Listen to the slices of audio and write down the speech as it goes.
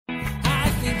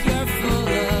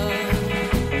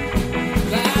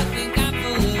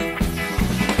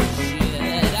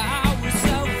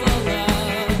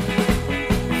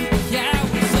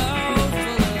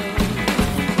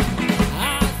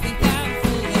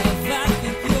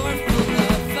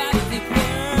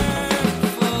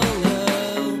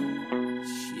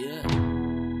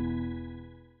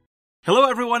Hello,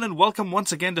 everyone, and welcome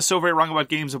once again to So Very Wrong About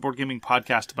Games, a board gaming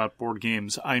podcast about board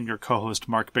games. I'm your co-host,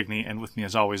 Mark Bigney, and with me,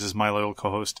 as always, is my loyal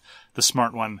co-host, the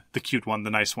smart one, the cute one, the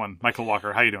nice one, Michael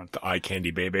Walker. How you doing? The eye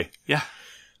candy baby. Yeah.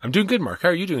 I'm doing good, Mark. How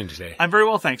are you doing today? I'm very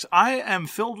well, thanks. I am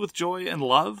filled with joy and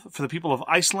love for the people of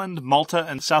Iceland, Malta,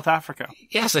 and South Africa.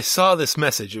 Yes, I saw this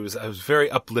message. I was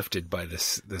very uplifted by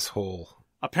this whole...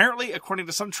 Apparently, according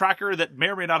to some tracker that may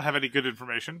or may not have any good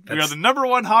information, we are the number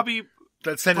one hobby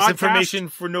that sent us information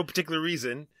for no particular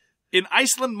reason. In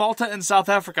Iceland, Malta, and South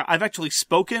Africa. I've actually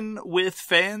spoken with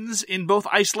fans in both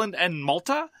Iceland and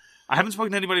Malta. I haven't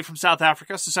spoken to anybody from South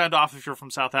Africa, so sound off if you're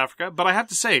from South Africa. But I have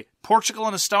to say, Portugal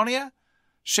and Estonia,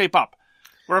 shape up.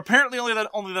 We're apparently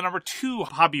only the number 2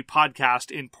 hobby podcast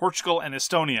in Portugal and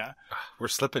Estonia. We're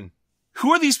slipping.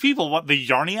 Who are these people? What, the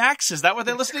Yarniacs? Is that what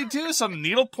they're listening to? Some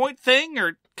needlepoint thing?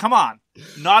 Or, come on.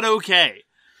 Not okay.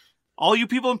 All you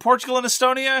people in Portugal and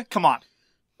Estonia, come on.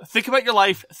 Think about your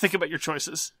life. Think about your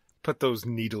choices. Put those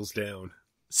needles down.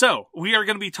 So, we are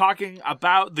going to be talking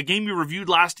about the game we reviewed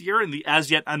last year in the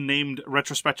as-yet-unnamed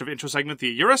retrospective intro segment,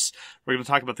 the AYURIS. We're going to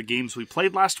talk about the games we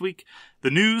played last week,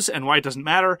 the news and why it doesn't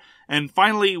matter, and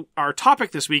finally, our topic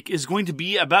this week is going to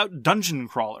be about dungeon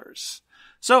crawlers.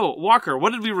 So, Walker,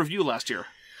 what did we review last year?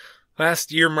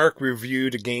 Last year, Mark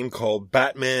reviewed a game called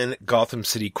Batman Gotham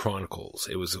City Chronicles.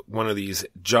 It was one of these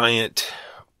giant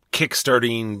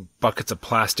kickstarting buckets of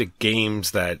plastic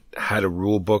games that had a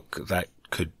rule book that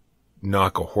could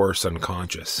knock a horse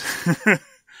unconscious.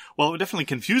 Well, it would definitely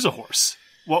confuse a horse.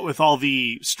 What with all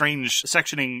the strange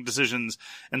sectioning decisions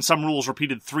and some rules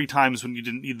repeated 3 times when you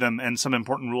didn't need them and some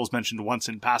important rules mentioned once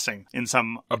in passing in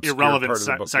some obscure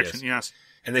irrelevant section. Yes.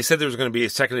 And they said there was going to be a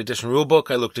second edition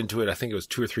rulebook. I looked into it. I think it was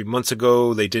 2 or 3 months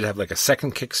ago. They did have like a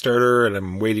second Kickstarter, and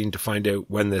I'm waiting to find out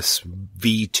when this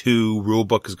V2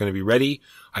 rulebook is going to be ready.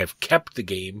 I have kept the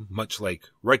game, much like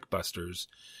Reichbusters,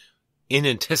 in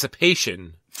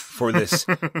anticipation for this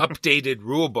updated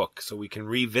rulebook so we can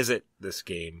revisit this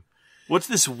game. What's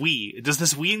this we? Does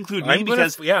this we include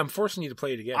me? I'm forcing you to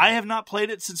play it again. I have not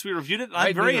played it since we reviewed it.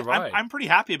 I'm pretty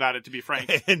happy about it, to be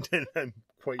frank. And I'm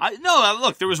quite...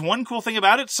 Look, there was one cool thing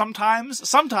about it.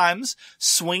 Sometimes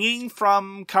swinging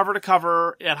from cover to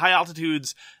cover at high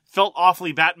altitudes felt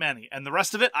awfully Batman-y, and the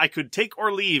rest of it I could take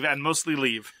or leave, and mostly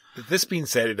leave. This being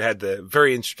said, it had the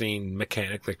very interesting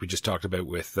mechanic, like we just talked about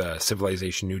with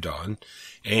Civilization New Dawn,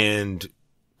 and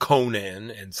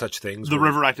Conan and such things. The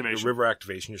river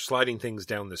activation. You're sliding things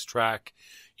down this track.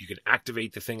 You can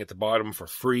activate the thing at the bottom for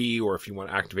free, or if you want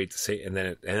to activate and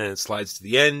then it slides to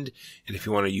the end. And if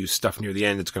you want to use stuff near the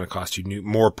end, it's going to cost you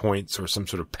more points or some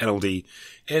sort of penalty.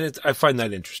 And I find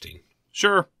that interesting.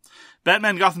 Sure.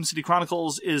 Batman Gotham City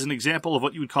Chronicles is an example of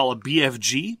what you would call a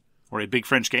BFG, or a big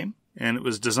French game. And it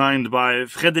was designed by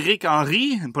Frédéric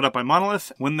Henry and put up by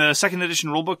Monolith. When the second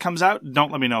edition rulebook comes out,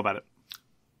 don't let me know about it.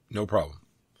 No problem.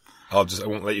 I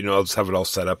won't let you know. I'll just have it all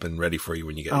set up and ready for you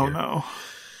when you get here. Oh, no.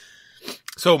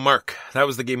 So, Mark, that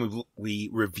was the game we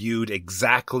reviewed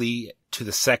exactly to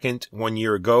the second 1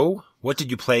 year ago. What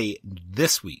did you play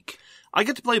this week? I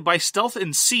get to play By Stealth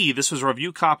in Sea. This was a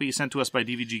review copy sent to us by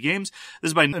DVG Games. This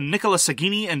is by Nicola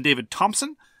Saggini and David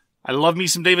Thompson. I love me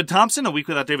some David Thompson. A week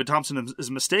without David Thompson is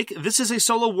a mistake. This is a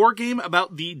solo war game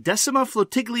about the Decima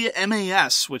Flottiglia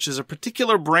MAS, which is a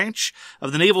particular branch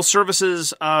of the naval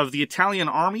services of the Italian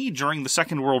army during the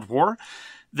Second World War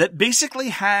that basically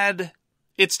had...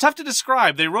 It's tough to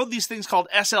describe. They rode these things called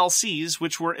SLCs,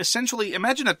 which were essentially,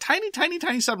 imagine a tiny, tiny,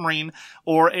 tiny submarine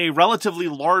or a relatively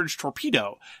large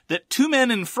torpedo that 2 men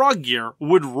in frog gear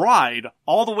would ride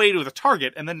all the way to the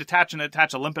target and then attach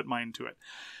a limpet mine to it.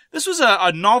 This was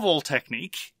a novel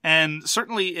technique, and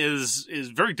certainly is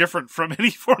very different from any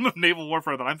form of naval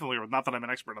warfare that I'm familiar with, not that I'm an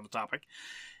expert on the topic.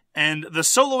 And the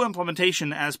solo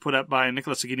implementation, as put up by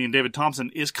Nicola Saggini and David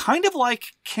Thompson, is kind of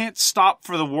like Can't Stop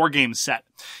for the War Game set.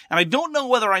 And I don't know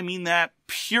whether I mean that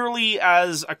purely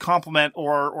as a compliment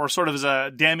or sort of as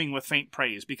a damning with faint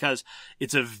praise, because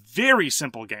it's a very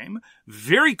simple game,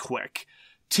 very quick,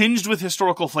 tinged with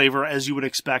historical flavor, as you would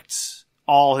expect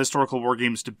all historical war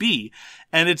games to be.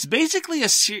 And it's basically a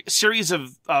series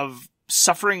of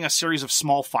suffering a series of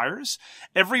small fires.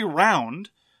 Every round,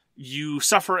 you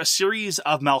suffer a series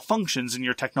of malfunctions in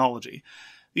your technology.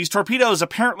 These torpedoes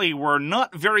apparently were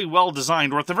not very well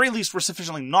designed, or at the very least were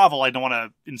sufficiently novel. I don't want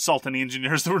to insult any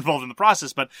engineers that were involved in the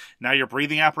process, but now your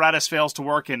breathing apparatus fails to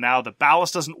work, and now the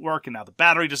ballast doesn't work, and now the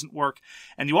battery doesn't work.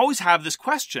 And you always have this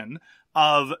question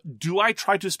of, do I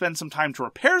try to spend some time to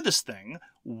repair this thing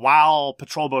while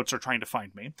patrol boats are trying to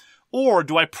find me? Or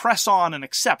do I press on and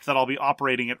accept that I'll be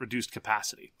operating at reduced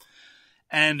capacity?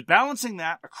 And balancing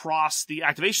that across the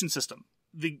activation system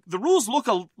the rules look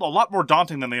a lot more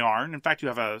daunting than they are. And in fact, you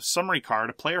have a summary card,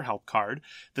 a player help card,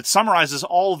 that summarizes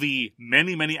all the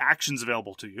many, many actions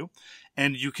available to you.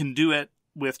 And you can do it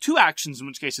with 2 actions, in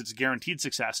which case it's guaranteed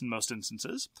success in most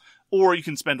instances. Or you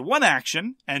can spend 1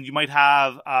 action, and you might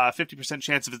have a 50%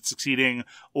 chance of it succeeding,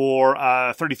 or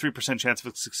a 33% chance of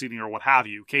it succeeding, or what have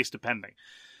you, case depending.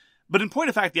 But in point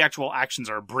of fact, the actual actions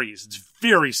are a breeze. It's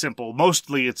very simple.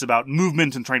 Mostly it's about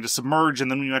movement and trying to submerge,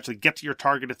 and then when you actually get to your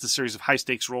target, it's a series of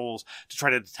high-stakes rolls to try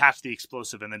to detach the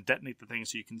explosive and then detonate the thing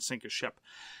so you can sink a ship.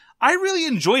 I really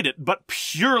enjoyed it, but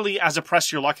purely as a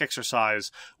press your luck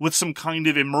exercise with some kind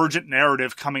of emergent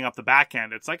narrative coming up the back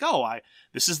end. It's like,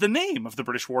 this is the name of the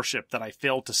British warship that I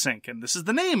failed to sink, and this is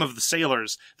the name of the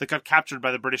sailors that got captured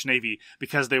by the British Navy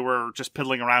because they were just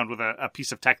piddling around with a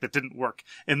piece of tech that didn't work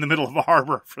in the middle of a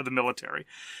harbor for the military.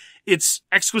 It's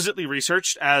exquisitely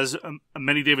researched, as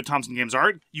many David Thompson games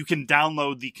are. You can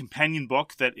download the companion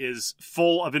book that is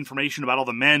full of information about all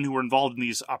the men who were involved in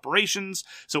these operations,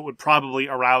 so it would probably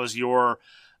arouse your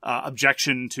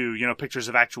objection to, pictures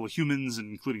of actual humans,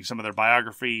 including some of their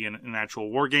biography in an actual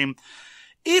war game.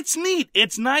 It's neat.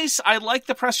 It's nice. I like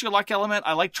the press your luck element.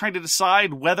 I like trying to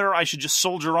decide whether I should just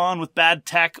soldier on with bad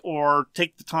tech or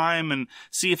take the time and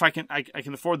see if I can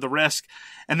afford the risk,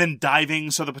 and then diving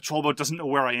so the patrol boat doesn't know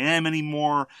where I am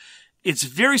anymore. It's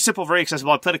very simple, very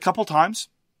accessible. I've played a couple times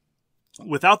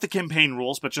without the campaign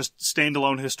rules, but just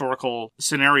standalone historical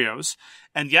scenarios.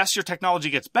 And yes, your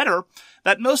technology gets better.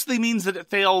 That mostly means that it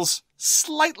fails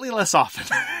slightly less often.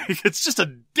 It's just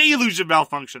a deluge of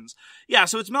malfunctions. Yeah,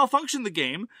 so it's malfunctioned the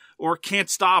game, or can't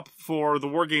stop for the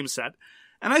war game set.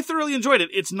 And I thoroughly enjoyed it.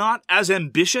 It's not as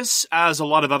ambitious as a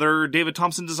lot of other David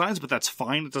Thompson designs, but that's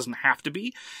fine. It doesn't have to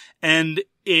be. And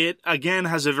it, again,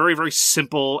 has a very, very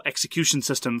simple execution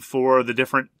system for the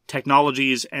different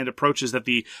technologies and approaches that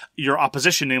your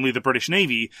opposition, namely the British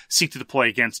Navy, seek to deploy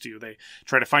against you. They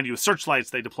try to find you with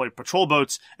searchlights. They deploy patrol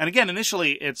boats. And again,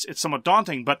 initially, it's somewhat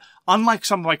daunting, but unlike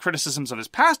some of my criticisms of his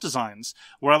past designs,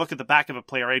 where I look at the back of a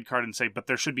player aid card and say, but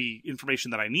there should be information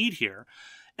that I need here,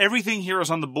 everything here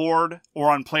is on the board or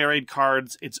on player aid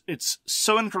cards. It's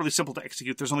so incredibly simple to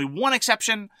execute. There's only one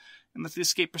exception, and that's the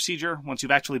escape procedure. Once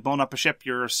you've actually blown up a ship,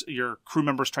 your crew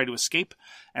members try to escape.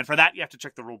 And for that, you have to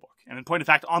check the rulebook. And in point of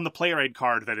fact, on the player aid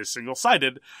card that is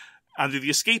single-sided, under the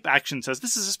escape action says,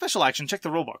 this is a special action, check the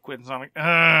rulebook. And so I'm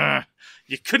like,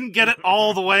 you couldn't get it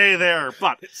all the way there,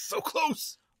 but it's so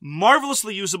close.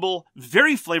 Marvelously usable,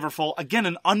 very flavorful. Again,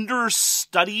 an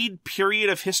understudied period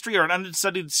of history, or an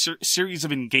understudied series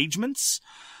of engagements.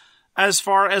 As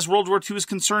far as World War II is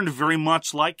concerned, very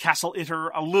much like Castle Itter,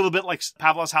 a little bit like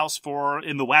Pavlov's House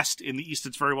in the West. In the East,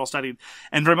 it's very well studied.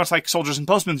 And very much like Soldiers and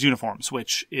Postmen's Uniforms,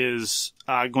 which is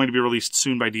going to be released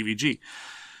soon by DVG.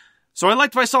 So I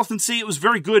liked by Stealth and Sea. It was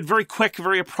very good, very quick,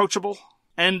 very approachable.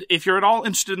 And if you're at all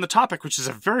interested in the topic, which is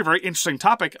a very, very interesting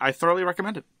topic, I thoroughly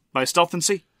recommend it. By Stealth and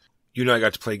Sea. You and I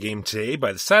got to play a game today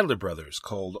by the Sadler brothers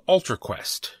called Ultra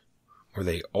Quest, where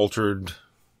they altered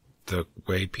the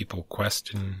way people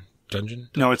quest in Dungeon.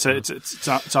 No, it's a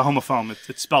homophone.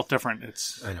 It's spelled different.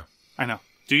 I know.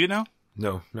 Do you know?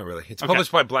 No, not really. It's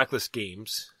published by Blacklist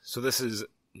Games. So this is,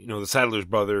 the Sadler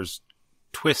brothers'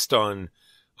 twist on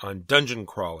dungeon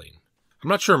crawling. I'm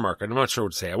not sure, Mark. I'm not sure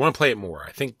what to say. I want to play it more.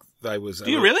 I think I was.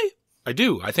 Do you really? I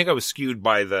do. I think I was skewed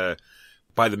by the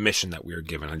mission that we were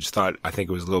given. I think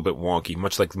it was a little bit wonky,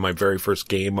 much like my very first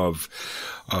game of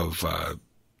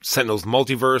Sentinels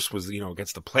Multiverse was,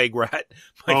 against the Plague Rat.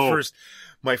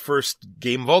 My first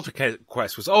game of Ultra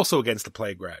Quest was also against the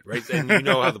Plague Rat, right? And you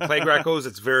know how the Plague Rat goes.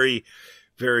 It's very,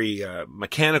 very,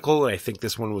 mechanical. And I think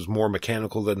this one was more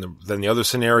mechanical than the other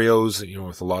scenarios,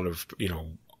 with a lot of,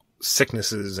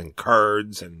 sicknesses and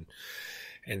cards and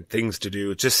things to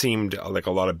do. It just seemed like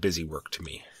a lot of busy work to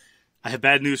me. I have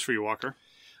bad news for you, Walker.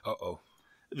 Uh-oh.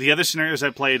 The other scenarios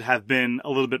I played have been a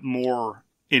little bit more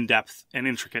in-depth and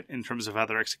intricate in terms of how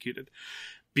they're executed.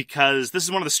 Because this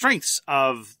is one of the strengths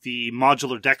of the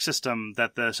modular deck system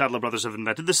that the Sadler brothers have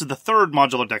invented. This is the third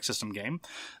modular deck system game.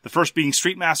 The first being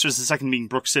Street Masters, the second being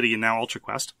Brook City, and now Ultra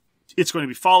Quest. It's going to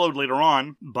be followed later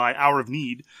on by Hour of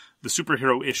Need, the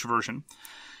superhero-ish version.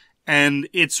 And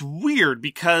it's weird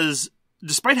because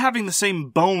despite having the same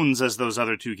bones as those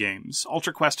other two games,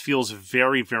 Ultra Quest feels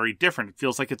very, very different. It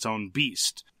feels like its own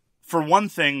beast. For one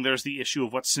thing, there's the issue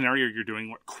of what scenario you're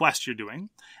doing, what quest you're doing.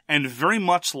 And very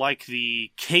much like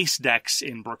the case decks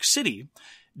in Brook City,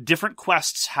 different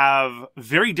quests have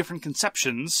very different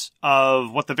conceptions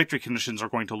of what the victory conditions are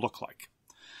going to look like.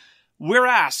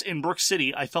 Whereas in Brook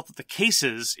City, I felt that the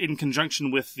cases, in conjunction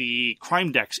with the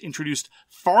crime decks, introduced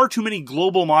far too many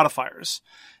global modifiers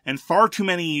and far too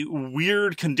many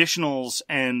weird conditionals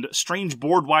and strange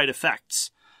board-wide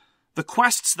effects. The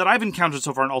quests that I've encountered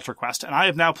so far in Ultra Quest, and I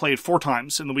have now played 4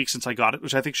 times in the week since I got it,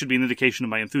 which I think should be an indication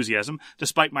of my enthusiasm,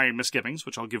 despite my misgivings,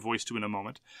 which I'll give voice to in a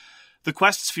moment. The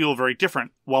quests feel very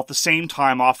different, while at the same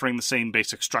time offering the same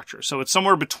basic structure. So it's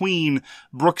somewhere between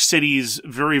Brook City's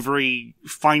very, very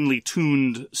finely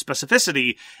tuned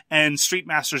specificity and Street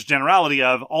Master's generality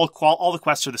of all the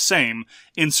quests are the same,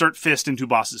 insert fist into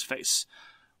boss's face.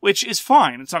 Which is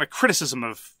fine. It's not a criticism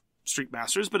of Street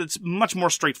Masters, but it's much more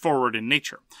straightforward in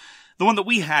nature. The one that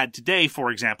we had today,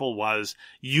 for example, was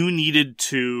you needed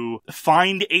to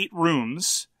find 8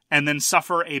 rooms and then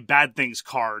suffer a bad things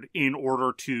card in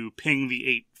order to ping the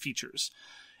 8 features.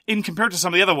 In compared to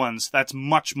some of the other ones, that's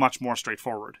much, much more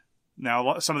straightforward.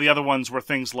 Now, some of the other ones were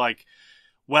things like,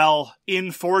 well,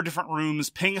 in 4 different rooms,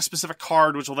 ping a specific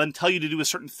card, which will then tell you to do a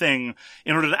certain thing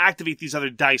in order to activate these other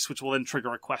dice, which will then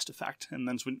trigger a quest effect. And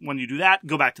then when you do that,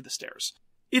 go back to the stairs.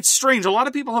 It's strange. A lot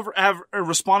of people have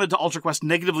responded to Ultra Quest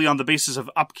negatively on the basis of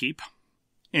upkeep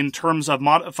in terms of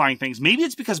modifying things. Maybe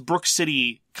it's because Brook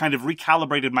City kind of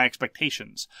recalibrated my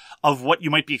expectations of what you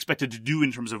might be expected to do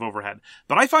in terms of overhead.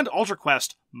 But I find Ultra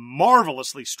Quest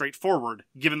marvelously straightforward,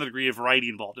 given the degree of variety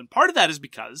involved. And part of that is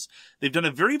because they've done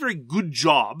a very, very good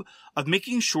job of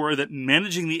making sure that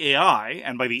managing the AI,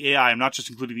 and by the AI I'm not just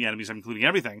including the enemies, I'm including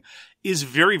everything, is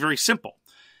very, very simple.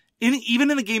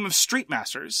 Even in a game of Street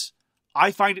Masters,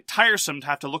 I find it tiresome to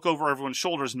have to look over everyone's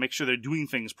shoulders and make sure they're doing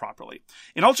things properly.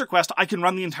 In Ultra Quest, I can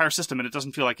run the entire system and it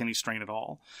doesn't feel like any strain at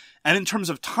all. And in terms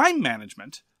of time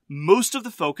management, most of the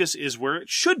focus is where it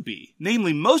should be.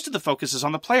 Namely, most of the focus is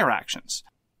on the player actions.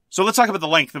 So let's talk about the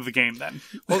length of the game then.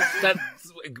 That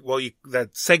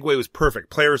segue was perfect.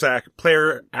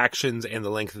 Player actions and the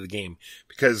length of the game.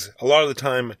 Because a lot of the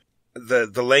time,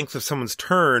 the length of someone's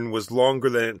turn was longer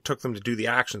than it took them to do the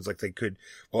actions. Like they could,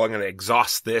 well, I'm going to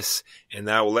exhaust this and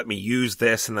that will let me use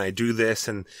this and I do this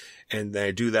and then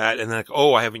I do that. And then like,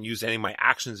 oh, I haven't used any of my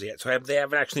actions yet. So they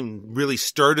haven't actually really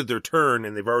started their turn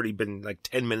and they've already been like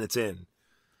 10 minutes in.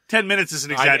 10 minutes is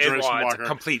an exaggeration, It's Walker. a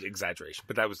complete exaggeration,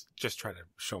 but I was just trying to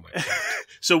show my point.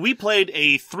 So we played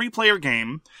a 3-player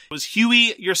game. It was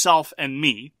Huey, yourself, and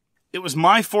me. It was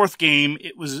my 4th game.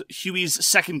 It was Huey's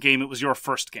 2nd game. It was your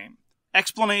 1st game.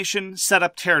 Explanation,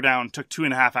 setup, teardown took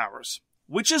 2.5 hours,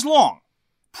 which is long.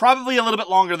 Probably a little bit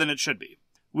longer than it should be.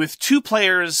 With 2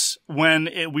 players, when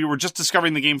we were just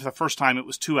discovering the game for the first time, it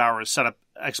was 2 hours, setup,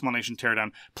 explanation,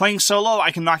 teardown. Playing solo,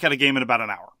 I can knock out a game in about an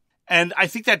hour. And I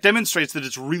think that demonstrates that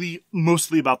it's really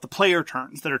mostly about the player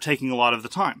turns that are taking a lot of the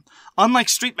time. Unlike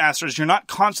Street Masters, you're not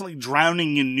constantly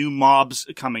drowning in new mobs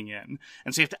coming in,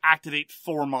 and so you have to activate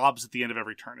 4 mobs at the end of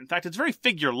every turn. In fact, it's very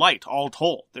figure light, all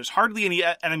told. There's hardly any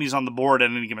enemies on the board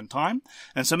at any given time,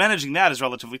 and so managing that is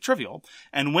relatively trivial.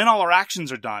 And when all our actions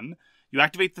are done, you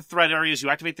activate the threat areas, you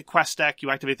activate the quest deck, you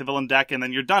activate the villain deck, and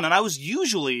then you're done. And I was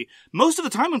usually, most of the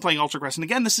time when playing Ultra Quest, and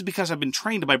again, this is because I've been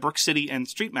trained by Brook City and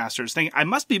Street Masters, thinking I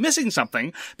must be missing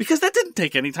something, because that didn't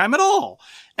take any time at all.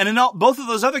 And in both of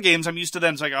those other games, I'm used to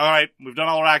then, it's like, all right, we've done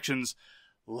all our actions,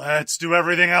 let's do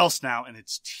everything else now. And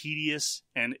it's tedious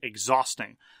and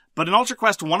exhausting. But in Ultra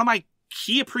Quest, one of my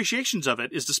key appreciations of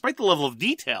it is despite the level of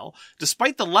detail,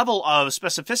 despite the level of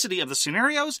specificity of the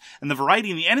scenarios and the variety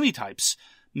in the enemy types,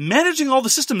 managing all the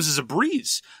systems is a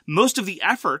breeze. Most of the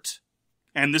effort,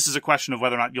 and this is a question of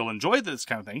whether or not you'll enjoy this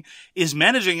kind of thing, is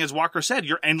managing, as Walker said,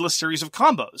 your endless series of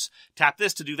combos. Tap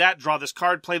this to do that, draw this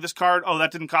card, play this card. Oh,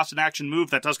 that didn't cost an action, move.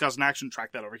 That does cost an action,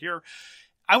 track that over here.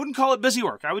 I wouldn't call it busy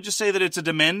work. I would just say that it's a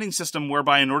demanding system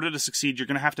whereby in order to succeed, you're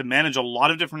going to have to manage a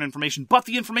lot of different information, but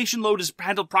the information load is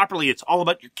handled properly. It's all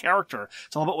about your character.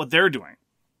 It's all about what they're doing.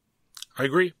 I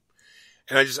agree.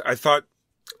 And I thought,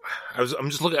 I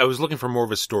was looking for more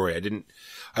of a story. I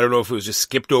don't know if it was just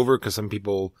skipped over because some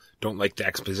people don't like the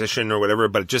exposition or whatever,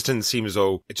 but it just didn't seem as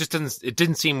though, it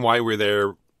didn't seem why we're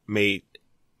there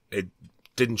it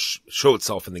didn't show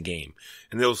itself in the game.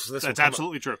 And that's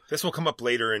absolutely true. This will come up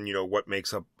later in, what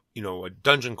makes up, a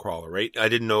dungeon crawler, right? I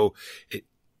didn't know it.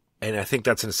 And I think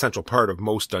that's an essential part of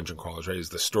most dungeon crawlers, right? Is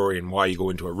the story and why you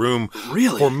go into a room.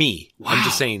 Really? For me. Wow. I'm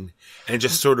just saying. And it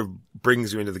just sort of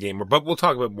brings you into the game. But we'll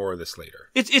talk about more of this later.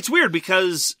 It's weird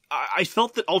because I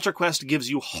felt that Ultra Quest gives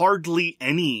you hardly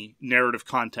any narrative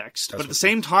context. But at the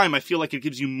same time, I feel like it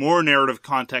gives you more narrative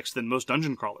context than most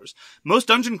dungeon crawlers. Most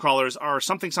dungeon crawlers are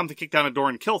something, kick down a door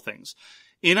and kill things.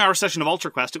 In our session of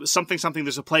Ultra Quest, it was something,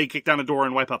 there's a plague, kick down a door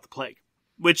and wipe out the plague.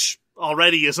 which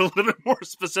already is a little bit more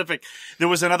specific. There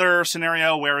was another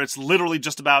scenario where it's literally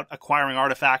just about acquiring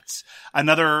artifacts.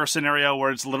 Another scenario where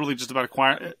it's literally just about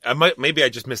acquiring... Maybe I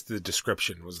just missed the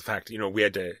description, was the fact, we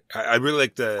had to... I really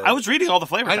like the... I was reading all the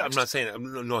flavor text.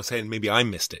 I'm not saying maybe I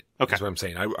missed it. Okay. That's what I'm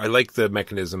saying. I like the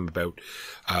mechanism about,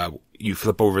 you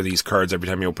flip over these cards every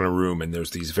time you open a room, and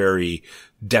there's these very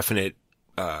definite...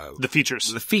 the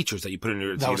features that you put in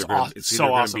your, it's either going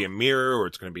to be a mirror, or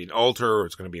it's going to be an altar, or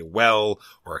it's going to be a well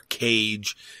or a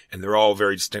cage, and they're all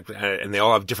very distinct, and they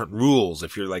all have different rules.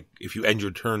 If you end your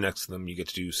turn next to them, you get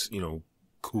to do,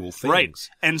 cool things. Right.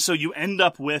 And so you end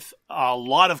up with a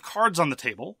lot of cards on the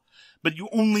table, but you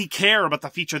only care about the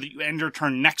feature that you end your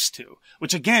turn next to,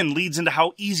 which again leads into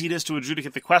how easy it is to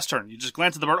adjudicate the quest turn. You just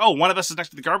glance at the board, one of us is next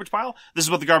to the garbage pile. This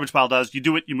is what the garbage pile does. You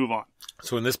do it, you move on.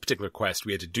 So in this particular quest,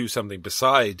 we had to do something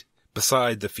beside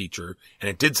the feature, and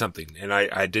it did something, and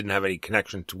I didn't have any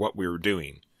connection to what we were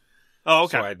doing. Oh,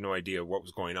 okay. So I had no idea what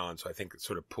was going on, so I think it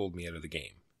sort of pulled me out of the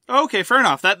game. Okay, fair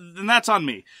enough. Then that's on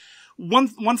me. One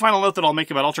final note that I'll make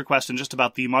about Ultra Quest and just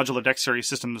about the modular deck series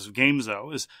systems of games,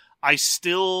 though, is I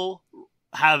still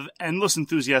have endless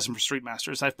enthusiasm for Street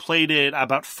Masters. I've played it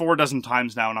about 4 dozen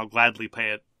times now, and I'll gladly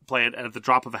play it at the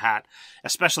drop of a hat,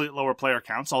 especially at lower player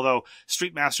counts, although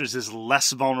Street Masters is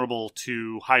less vulnerable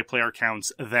to high player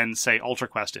counts than, say, Ultra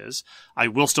Quest is. I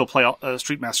will still play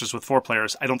Street Masters with 4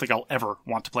 players. I don't think I'll ever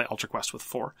want to play Ultra Quest with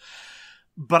 4.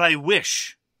 But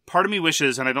part of me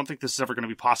wishes, and I don't think this is ever going to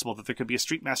be possible, that there could be a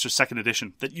Street Masters 2nd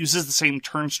edition that uses the same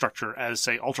turn structure as,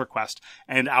 say, Ultra Quest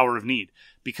and Hour of Need.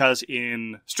 Because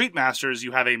in Street Masters,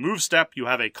 you have a move step, you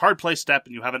have a card play step,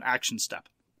 and you have an action step.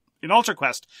 In Ultra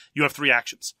Quest, you have 3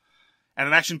 actions. And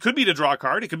an action could be to draw a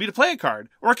card, it could be to play a card,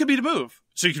 or it could be to move.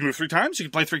 So you can move 3 times, you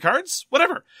can play 3 cards,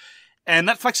 whatever. And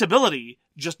that flexibility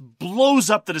just blows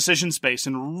up the decision space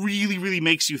and really, really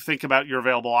makes you think about your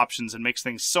available options and makes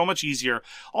things so much easier.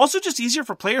 Also just easier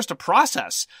for players to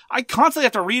process. I constantly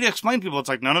have to explain to people. It's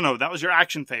like, no, that was your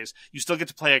action phase. You still get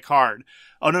to play a card.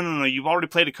 Oh, no, you've already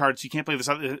played a card, so you can't play this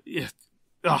other.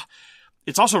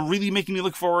 It's also really making me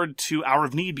look forward to Hour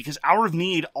of Need, because Hour of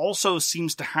Need also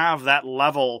seems to have that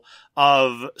level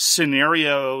of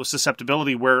scenario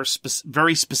susceptibility where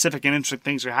very specific and interesting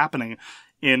things are happening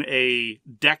in a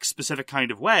deck-specific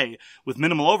kind of way with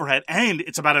minimal overhead, and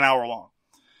it's about an hour long.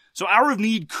 So Hour of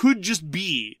Need could just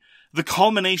be the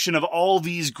culmination of all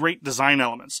these great design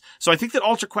elements. So I think that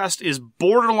Ultra Quest is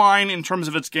borderline in terms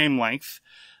of its game length,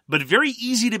 but very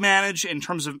easy to manage in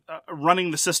terms of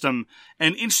running the system,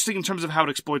 and interesting in terms of how it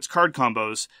exploits card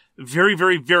combos. Very,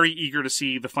 very, very eager to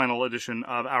see the final edition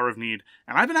of Hour of Need.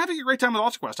 And I've been having a great time with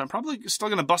Ultra Quest. I'm probably still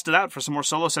going to bust it out for some more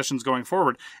solo sessions going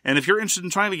forward. And if you're interested in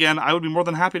trying it again, I would be more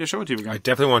than happy to show it to you again. I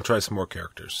definitely want to try some more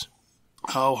characters.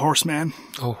 Oh, Horseman.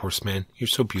 Oh, Horseman. You're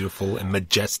so beautiful and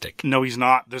majestic. No, he's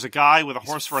not. There's a guy with a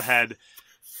horse for a head.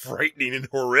 Frightening and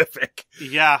horrific.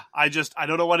 Yeah, I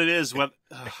don't know what it is.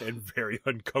 And very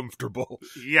uncomfortable.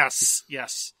 Yes.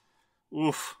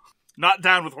 Oof. Not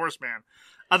down with Horseman.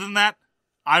 Other than that,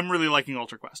 I'm really liking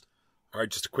Ultra Quest. All right,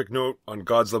 just a quick note on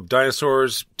Gods Love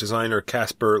Dinosaurs. Designer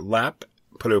Kasper Lapp,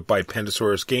 put out by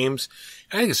Pandasaurus Games.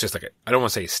 I think it's just like I don't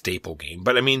want to say a staple game,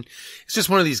 but I mean, it's just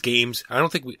one of these games. I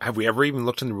don't think have we ever even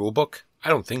looked in the rule book? I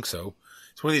don't think so.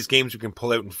 It's one of these games we can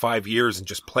pull out in 5 years and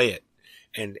just play it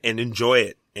and enjoy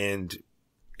it. And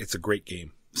it's a great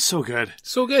game. So good.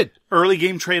 So good. Early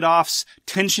game trade-offs,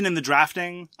 tension in the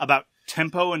drafting about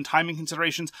tempo and timing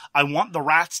considerations. I want the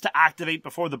rats to activate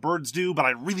before the birds do, but I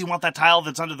really want that tile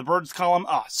that's under the birds column.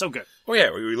 Oh, so good. Oh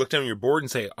yeah, we look down on your board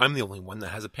and say, I'm the only one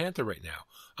that has a panther right now.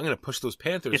 I'm going to push those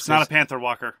panthers. It's not a panther,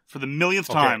 Walker. For the millionth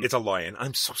time. It's a lion.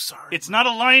 I'm so sorry. It's not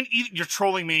a lion. You're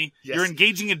trolling me. Yes. You're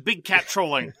engaging in big cat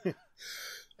trolling.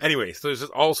 Anyway, so there's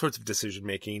all sorts of decision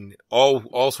making,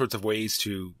 all sorts of ways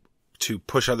to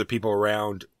push other people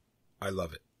around. I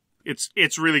love it.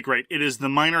 It's really great. It is the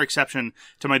minor exception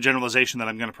to my generalization that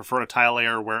I'm going to prefer a tile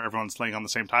layer where everyone's laying on the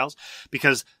same tiles,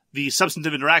 because the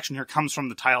substantive interaction here comes from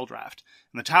the tile draft.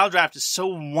 And the tile draft is so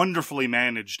wonderfully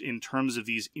managed in terms of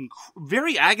these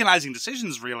very agonizing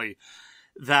decisions, really,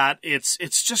 that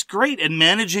it's just great. And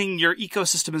managing your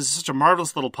ecosystem is such a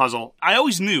marvelous little puzzle. I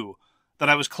always knew that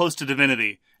I was close to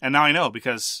divinity, and now I know,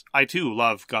 because I too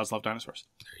love Gods Love Dinosaurs.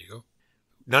 There you go.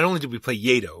 Not only did we play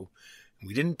Yedo,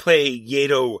 we didn't play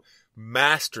Yedo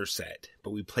Master Set, but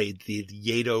we played the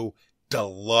Yedo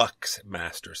Deluxe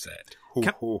Master Set.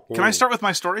 Can I start with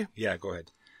my story? Yeah, go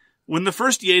ahead. When the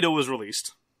first Yedo was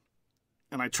released,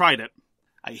 and I tried it,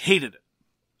 I hated it.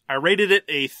 I rated it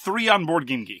a 3 on Board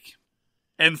Game Geek.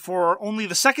 And for only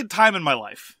the second time in my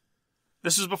life,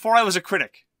 this was before I was a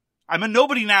critic. I'm a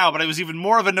nobody now, but I was even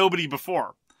more of a nobody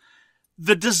before.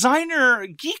 the designer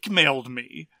geek mailed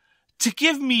me to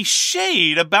give me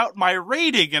shade about my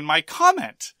rating and my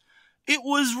comment. It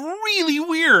was really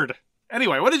weird.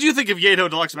 Anyway, what did you think of Yedo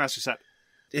Deluxe Master Set?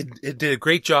 It did a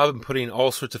great job in putting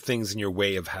all sorts of things in your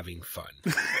way of having fun.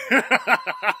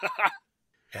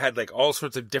 It had like all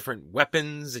sorts of different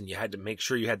weapons, and you had to make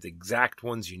sure you had the exact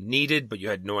ones you needed, but you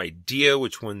had no idea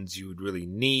which ones you would really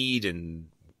need. And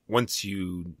once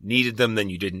you needed them, then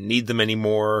you didn't need them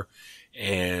anymore.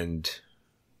 And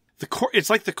it's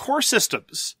like the core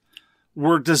systems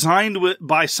were designed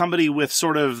by somebody with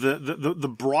sort of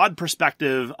the broad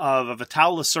perspective of a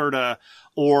Vital Lacerda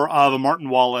or of a Martin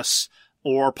Wallace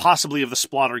or possibly of the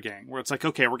Splotter Gang, where it's like,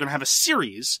 okay, we're going to have a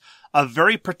series of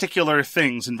very particular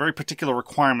things and very particular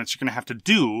requirements you're going to have to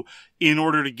do in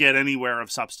order to get anywhere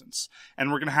of substance.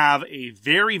 And we're going to have a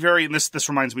very, very, and this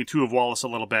reminds me too of Wallace a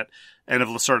little bit, and of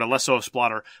Lacerda, less so of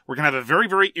Splotter. We're going to have a very,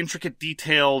 very intricate,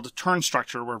 detailed turn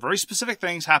structure where very specific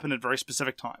things happen at very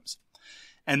specific times.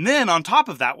 And then on top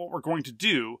of that, what we're going to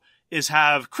do is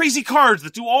have crazy cards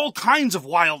that do all kinds of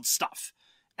wild stuff.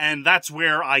 And that's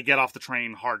where I get off the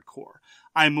train hardcore.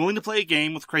 I'm willing to play a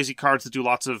game with crazy cards that do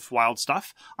lots of wild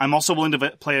stuff. I'm also willing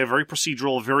to play a very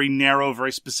procedural, very narrow,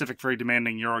 very specific, very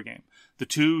demanding Eurogame. The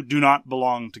two do not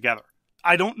belong together.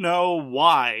 I don't know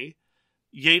why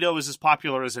Yedo is as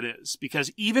popular as it is,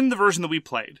 because even the version that we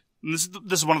played, and this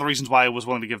is one of the reasons why I was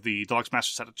willing to give the Deluxe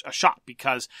Master Set a shot,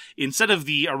 because instead of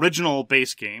the original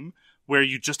base game, where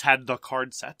you just had the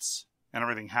card sets and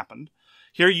everything happened,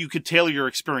 here you could tailor your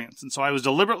experience. And so I was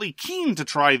deliberately keen to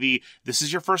try this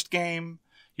is your first game,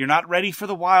 you're not ready for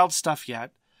the wild stuff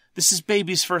yet, this is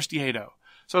baby's first Yedo.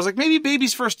 So I was like, maybe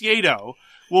baby's first Yedo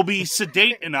will be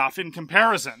sedate enough in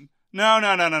comparison.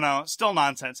 No. Still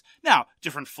nonsense. Now,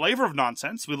 different flavor of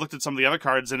nonsense. We looked at some of the other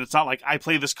cards, and it's not like I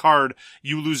play this card,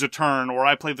 you lose a turn, or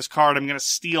I play this card, I'm going to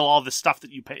steal all the stuff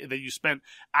that you spent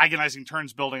agonizing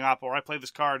turns building up, or I play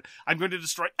this card, I'm going to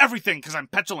destroy everything because I'm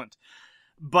petulant.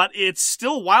 But it's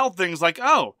still wild things like,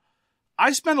 oh,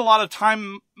 I spent a lot of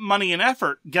time, money, and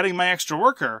effort getting my extra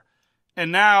worker,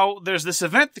 and now there's this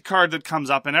event card that comes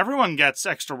up, and everyone gets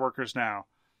extra workers now.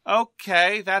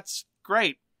 Okay, that's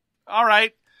great. All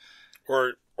right.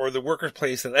 Or the worker's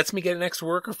place that lets me get an extra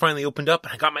worker finally opened up,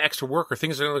 and I got my extra worker.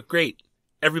 Things are going to look great.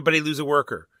 Everybody lose a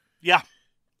worker. Yeah.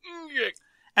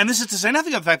 And this is to say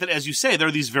nothing of the fact that, as you say, there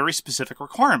are these very specific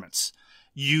requirements.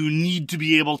 You need to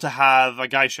be able to have a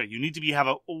geisha. You need to have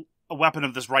a weapon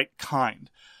of this right kind.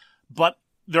 But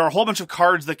there are a whole bunch of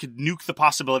cards that could nuke the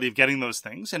possibility of getting those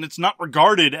things, and it's not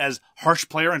regarded as harsh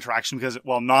player interaction because,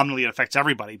 well, nominally it affects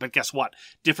everybody, but guess what?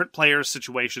 Different players'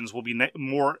 situations will be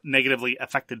more negatively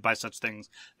affected by such things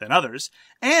than others,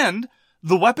 and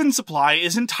the weapon supply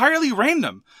is entirely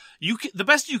random. The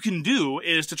best you can do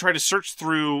is to try to search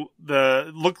through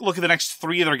look at the next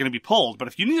 3 that are going to be pulled, but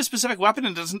if you need a specific weapon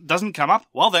and it doesn't come up,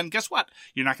 well then, guess what?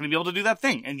 You're not going to be able to do that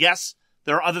thing, and yes,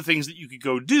 there are other things that you could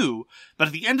go do, but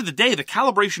at the end of the day, the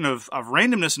calibration of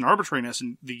randomness and arbitrariness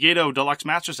in the Yedo Deluxe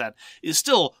Master Set is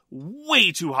still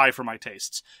way too high for my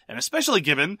tastes. And especially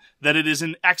given that it is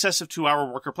an excess of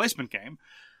 2-hour worker placement game.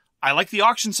 I like the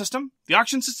auction system. The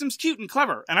auction system's cute and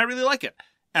clever, and I really like it.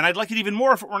 And I'd like it even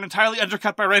more if it weren't entirely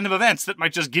undercut by random events that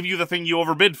might just give you the thing you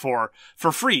overbid for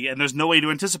free, and there's no way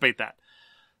to anticipate that.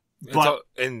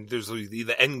 And there's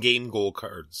the end game goal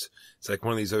cards. It's like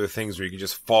one of these other things where you can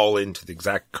just fall into the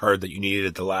exact card that you needed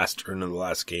at the last turn of the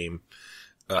last game.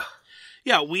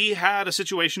 Yeah, we had a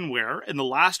situation where in the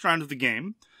last round of the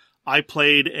game, I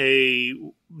played a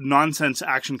nonsense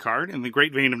action card in the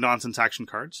great vein of nonsense action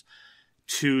cards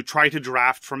to try to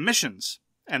draft from missions.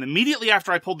 And immediately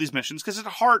after I pulled these missions, because at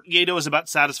heart, Yedo is about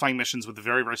satisfying missions with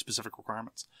very, very specific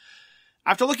requirements.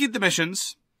 After looking at the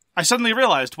missions, I suddenly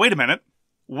realized, wait a minute.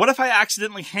 What if I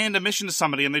accidentally hand a mission to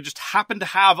somebody and they just happen to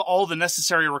have all the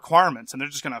necessary requirements and they're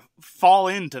just going to fall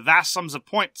into vast sums of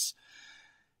points?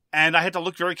 And I had to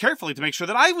look very carefully to make sure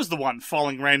that I was the one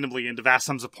falling randomly into vast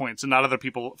sums of points and not other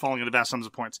people falling into vast sums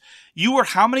of points. You were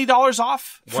how many dollars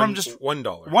off from just $1?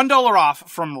 $1 off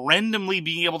from randomly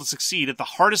being able to succeed at the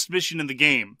hardest mission in the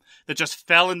game that just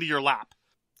fell into your lap.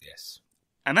 Yes.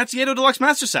 And that's Yedo Deluxe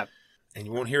Master Set. And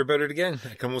you won't hear about it again.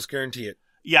 I can almost guarantee it.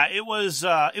 Yeah, it was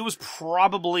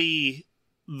probably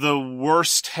the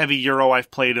worst heavy Euro I've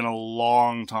played in a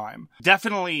long time.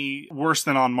 Definitely worse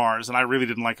than On Mars, and I really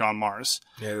didn't like On Mars.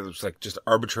 Yeah, it was like just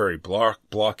arbitrary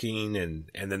blocking, and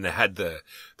then they had the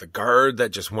guard that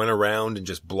just went around and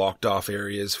just blocked off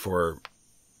areas for...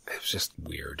 It was just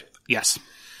weird. Yes.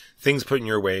 Things put in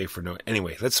your way for no...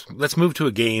 Anyway, let's move to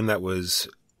a game that was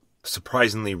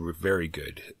surprisingly very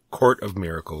good. Court of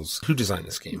Miracles. Who designed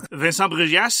this game? Vincent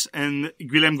Brigias and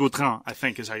Guillaume Gautran, I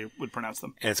think is how you would pronounce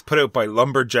them. And it's put out by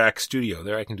Lumberjack Studio.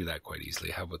 There, I can do that quite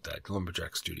easily. How about that?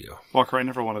 Lumberjack Studio. Walker, I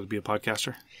never wanted to be a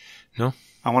podcaster. No?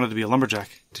 I wanted to be a lumberjack.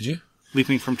 Did you?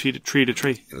 Leaping from tree to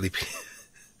tree. Leaping.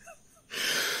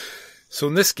 So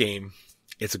in this game,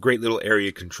 it's a great little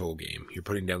area control game. You're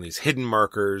putting down these hidden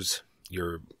markers.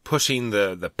 You're pushing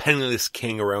the penniless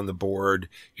king around the board.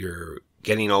 You're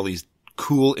getting all these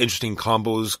cool, interesting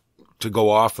combos to go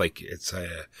off. Like it's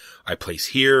I place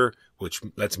here, which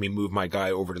lets me move my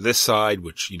guy over to this side,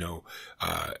 which,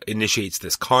 initiates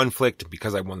this conflict.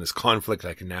 Because I won this conflict,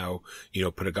 I can now,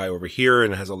 put a guy over here,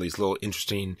 and it has all these little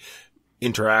interesting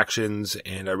interactions,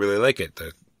 and I really like it.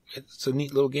 It's a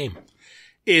neat little game.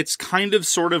 It's kind of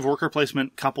sort of worker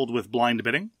placement coupled with blind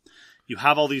bidding. You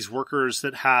have all these workers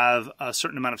that have a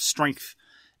certain amount of strength,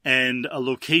 and a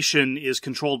location is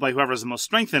controlled by whoever has the most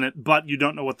strength in it, but you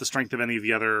don't know what the strength of any of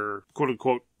the other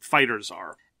quote-unquote fighters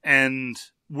are. And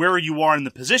where you are in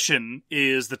the position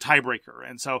is the tiebreaker.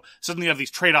 And so suddenly you have these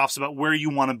trade-offs about where you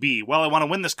want to be. Well, I want to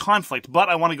win this conflict, but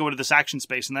I want to go into this action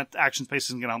space, and that action space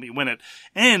isn't going to help me win it.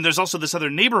 And there's also this other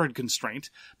neighborhood constraint,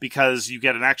 because you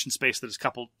get an action space that is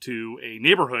coupled to a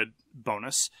neighborhood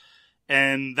bonus.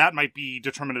 And that might be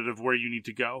determinative of where you need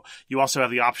to go. You also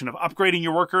have the option of upgrading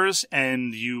your workers,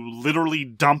 and you literally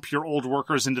dump your old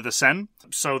workers into the Seine.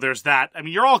 So there's that. I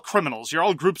mean, you're all criminals. You're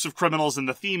all groups of criminals, and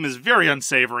the theme is very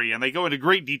unsavory, and they go into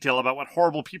great detail about what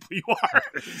horrible people you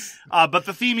are. But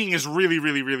the theming is really,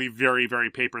 really, really very, very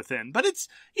paper thin. But it's,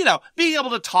 being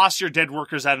able to toss your dead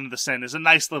workers out into the Seine is a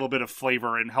nice little bit of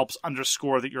flavor and helps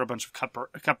underscore that you're a bunch of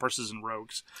cut purses and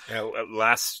rogues. It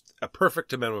lasts a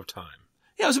perfect amount of time.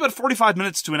 Yeah, it was about 45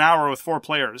 minutes to an hour with 4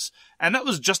 players, and that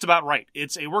was just about right.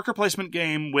 It's a worker placement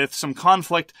game with some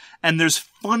conflict, and there's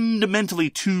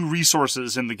fundamentally 2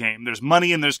 resources in the game. There's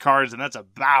money and there's cards, and that's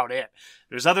about it.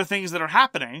 There's other things that are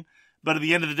happening, but at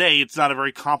the end of the day, it's not a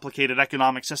very complicated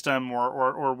economic system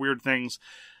or weird things.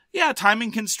 Yeah,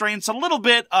 timing constraints, a little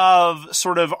bit of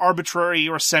sort of arbitrary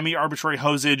or semi-arbitrary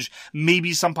hosage,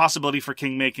 maybe some possibility for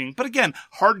king-making. But again,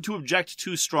 hard to object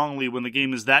too strongly when the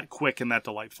game is that quick and that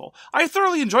delightful. I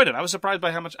thoroughly enjoyed it. I was surprised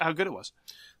by how good it was.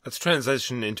 Let's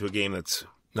transition into a game that's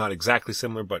not exactly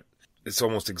similar, but it's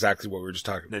almost exactly what we were just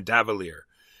talking about. Davalier.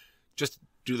 Just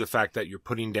due to the fact that you're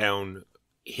putting down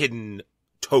hidden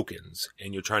tokens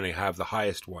and you're trying to have the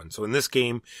highest one. So in this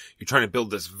game, you're trying to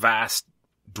build this vast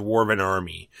dwarven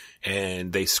army,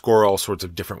 and they score all sorts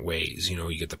of different ways.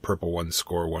 You get the purple ones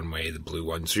score one way, the blue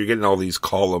ones. So you're getting all these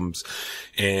columns,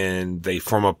 and they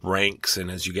form up ranks. And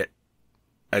as you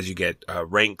get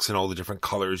ranks in all the different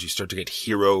colors, you start to get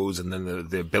heroes, and then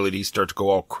the abilities start to go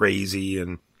all crazy.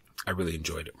 And I really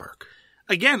enjoyed it, Mark.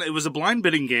 Again, it was a blind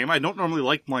bidding game. I don't normally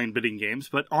like blind bidding games,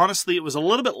 but honestly, it was a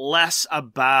little bit less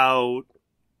about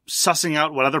sussing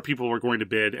out what other people were going to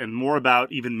bid and more about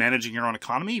even managing your own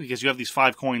economy, because you have these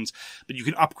 5 coins, but you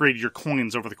can upgrade your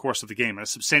coins over the course of the game. And a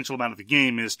substantial amount of the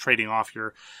game is trading off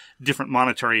your different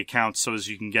monetary accounts so as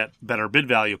you can get better bid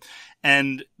value.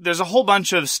 And there's a whole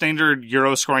bunch of standard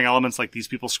Euro scoring elements, like these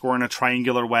people score in a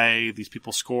triangular way, these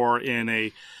people score in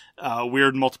a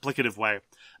weird multiplicative way.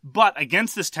 But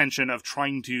against this tension of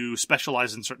trying to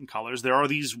specialize in certain colors, there are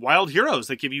these wild heroes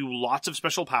that give you lots of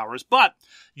special powers, but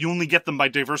you only get them by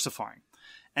diversifying.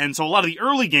 And so a lot of the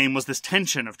early game was this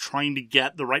tension of trying to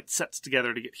get the right sets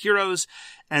together to get heroes,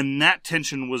 and that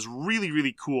tension was really,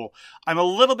 really cool. I'm a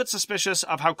little bit suspicious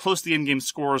of how close the in-game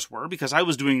scores were, because I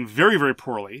was doing very, very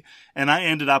poorly, and I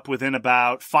ended up within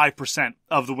about 5%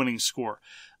 of the winning score.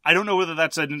 I don't know whether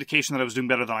that's an indication that I was doing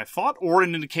better than I thought, or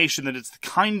an indication that it's the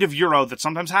kind of Euro that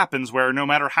sometimes happens where no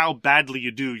matter how badly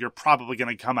you do, you're probably going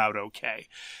to come out okay.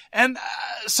 And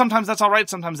sometimes that's all right,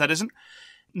 sometimes that isn't.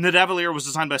 Davalier was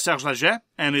designed by Serge Laget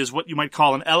and is what you might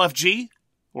call an LFG,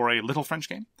 or a Little French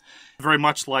game. Very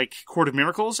much like Court of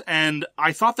Miracles, and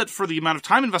I thought that for the amount of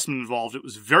time investment involved, it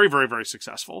was very, very, very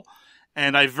successful.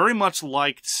 And I very much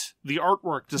liked the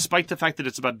artwork, despite the fact that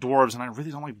it's about dwarves, and I really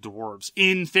don't like dwarves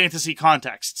in fantasy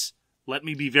contexts. Let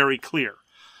me be very clear.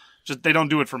 Just, they don't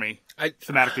do it for me,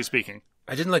 thematically speaking.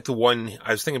 I didn't like the one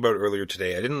I was thinking about earlier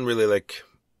today. I didn't really like,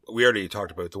 we already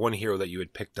talked about the one hero that you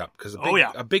had picked up, because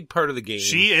a big part of the game.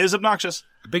 She is obnoxious.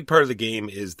 A big part of the game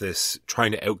is this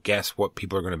trying to outguess what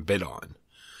people are going to bid on,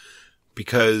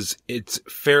 because it's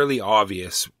fairly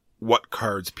obvious what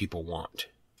cards people want.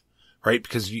 right?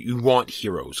 Because you want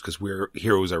heroes, because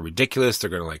heroes are ridiculous. They're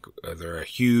going to they're a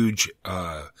huge,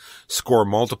 score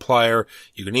multiplier.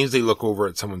 You can easily look over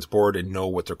at someone's board and know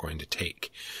what they're going to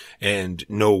take and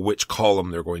know which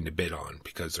column they're going to bid on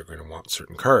because they're going to want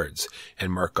certain cards.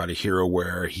 And Mark got a hero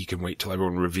where he can wait till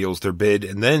everyone reveals their bid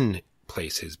and then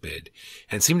place his bid,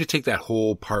 and seemed to take that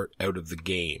whole part out of the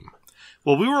game.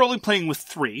 Well, we were only playing with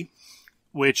 3,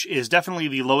 which is definitely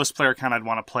the lowest player count I'd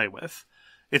want to play with.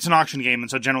 It's an auction game, and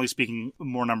so generally speaking,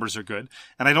 more numbers are good.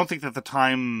 And I don't think that the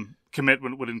time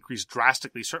commitment would increase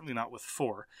drastically, certainly not with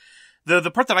 4.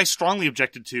 The part that I strongly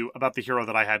objected to about the hero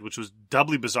that I had, which was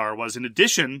doubly bizarre, was in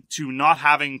addition to not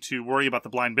having to worry about the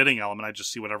blind bidding element, I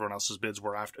just see what everyone else's bids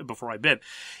were before I bid.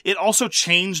 It also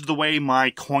changed the way my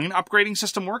coin upgrading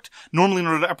system worked. Normally, in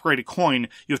order to upgrade a coin,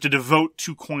 you have to devote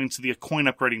 2 coins to the coin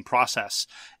upgrading process.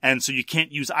 And so you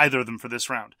can't use either of them for this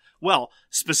round. Well,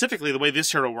 specifically, the way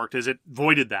this hero worked is it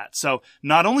voided that. So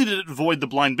not only did it void the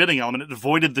blind bidding element, it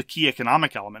voided the key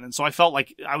economic element. And so I felt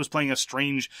like I was playing a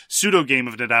strange pseudo game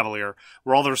of Nidavellir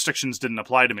where all the restrictions didn't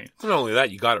apply to me. Not only that,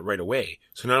 you got it right away.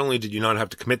 So not only did you not have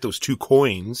to commit those 2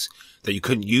 coins that you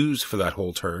couldn't use for that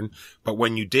whole turn, but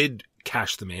when you did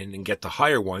cash them in and get the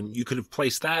higher one, you could have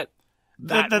placed that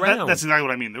round. That's exactly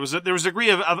what I mean. There was a degree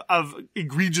of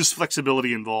egregious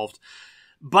flexibility involved.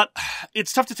 But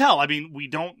it's tough to tell. I mean, we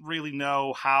don't really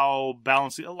know how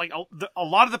balanced... Like, a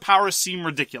lot of the powers seem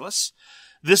ridiculous.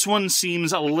 This one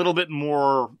seems a little bit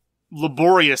more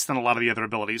laborious than a lot of the other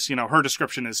abilities. You know, her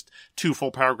description is 2 full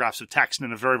paragraphs of text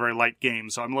in a very, very light game,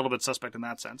 so I'm a little bit suspect in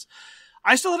that sense.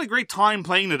 I still had a great time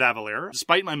playing Nidavellir,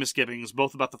 despite my misgivings,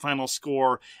 both about the final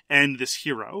score and this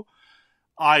hero.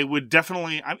 I would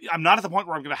definitely... I'm not at the point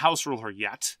where I'm going to house rule her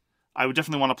yet. I would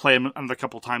definitely want to play another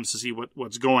couple times to see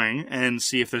what's going and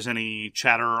see if there's any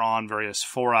chatter on various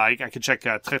fora. I could check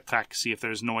TrickTrack, see if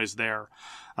there's noise there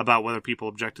about whether people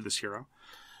object to this hero.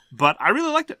 But I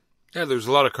really liked it. Yeah, there's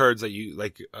a lot of cards that you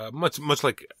like, much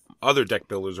like other deck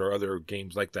builders or other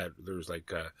games like that. There's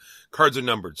cards are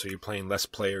numbered, so you're playing less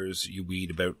players. You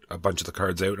weed about a bunch of the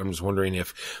cards out. I'm just wondering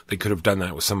if they could have done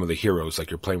that with some of the heroes.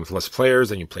 Like you're playing with less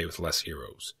players and you play with less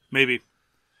heroes. Maybe.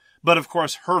 But of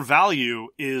course, her value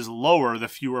is lower the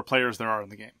fewer players there are in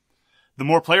the game. The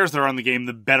more players there are in the game,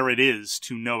 the better it is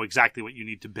to know exactly what you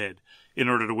need to bid in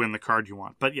order to win the card you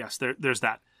want. But yes, there's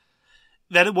that.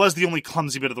 That it was the only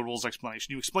clumsy bit of the rules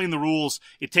explanation. You explain the rules,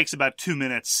 it takes about 2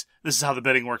 minutes. This is how the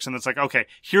bidding works. And it's like, okay,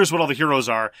 here's what all the heroes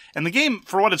are. And the game,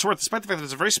 for what it's worth, despite the fact that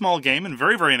it's a very small game and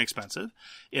very, very inexpensive,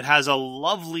 it has a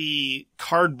lovely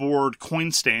cardboard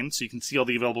coin stain, so you can see all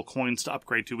the available coins to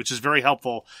upgrade to, which is very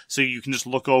helpful. So you can just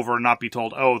look over and not be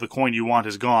told, oh, the coin you want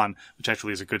is gone, which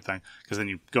actually is a good thing, because then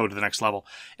you go to the next level.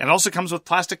 And it also comes with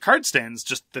plastic card stands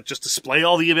that just display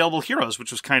all the available heroes,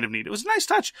 which was kind of neat. It was a nice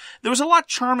touch. There was a lot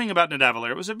charming about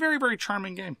Nidavellir. It was a very, very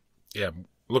charming game. Yeah,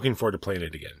 looking forward to playing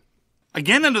it again.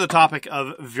 Again, under the topic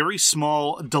of very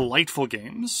small, delightful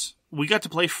games, we got to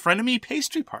play Frenemy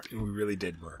Pastry Party. We really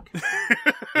did, Mark.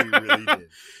 We really did.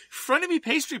 Frenemy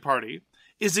Pastry Party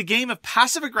is a game of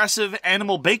passive-aggressive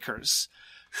animal bakers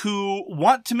who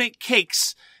want to make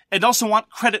cakes and also want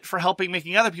credit for helping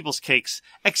making other people's cakes,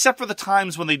 except for the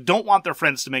times when they don't want their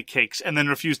friends to make cakes and then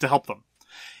refuse to help them.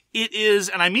 It is,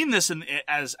 and I mean this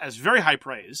as very high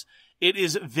praise, it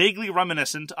is vaguely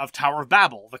reminiscent of Tower of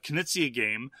Babel, the Knizia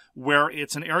game, where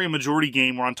it's an area majority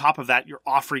game where on top of that you're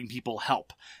offering people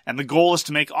help. And the goal is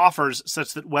to make offers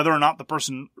such that whether or not the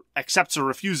person accepts or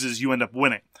refuses, you end up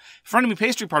winning. Frenemy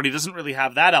Pastry Party doesn't really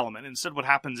have that element. Instead, what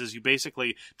happens is you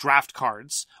basically draft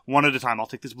cards one at a time. I'll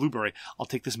take this blueberry. I'll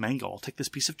take this mango. I'll take this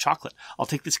piece of chocolate. I'll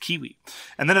take this kiwi.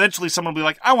 And then eventually someone will be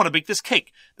like, I want to bake this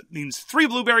cake. That means 3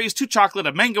 blueberries, 2 chocolate,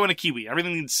 a mango, and a kiwi.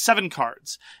 Everything needs 7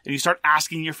 cards. And you start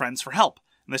asking your friends for help.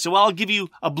 And they say, well, I'll give you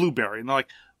a blueberry. And they're like,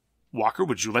 Walker,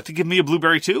 would you like to give me a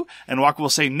blueberry too? And Walker will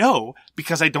say, no,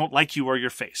 because I don't like you or your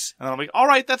face. And I'm like, all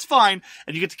right, that's fine.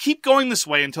 And you get to keep going this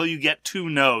way until you get 2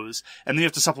 no's. And then you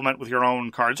have to supplement with your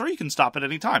own cards, or you can stop at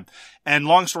any time. And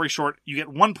long story short, you get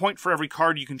 1 point for every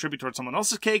card you contribute towards someone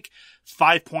else's cake,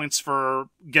 5 points for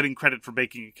getting credit for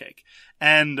baking a cake.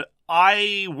 And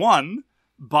I won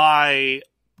by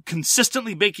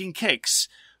consistently baking cakes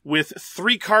with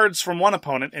 3 cards from one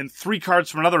opponent and 3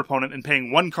 cards from another opponent and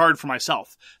paying 1 card for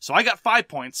myself. So I got 5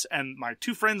 points and my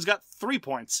 2 friends got 3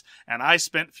 points and I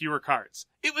spent fewer cards.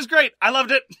 It was great. I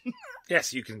loved it.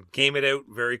 Yes, you can game it out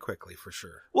very quickly for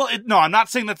sure. Well, no, I'm not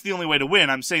saying that's the only way to win.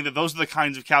 I'm saying that those are the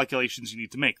kinds of calculations you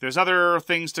need to make. There's other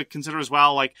things to consider as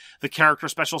well, like the character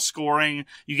special scoring.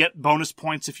 You get bonus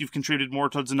points if you've contributed more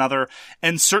towards another.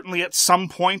 And certainly at some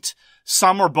point,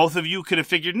 some or both of you could have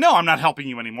figured, no, I'm not helping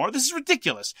you anymore. This is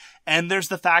ridiculous. And there's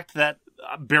the fact that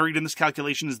buried in this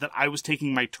calculation is that I was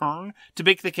taking my turn to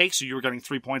bake the cake, so you were getting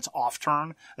 3 points off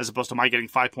turn, as opposed to my getting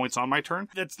 5 points on my turn.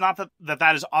 It's not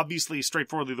that is obviously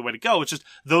straightforwardly the way to go. It's just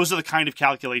those are the kind of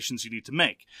calculations you need to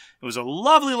make. It was a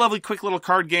lovely, lovely, quick little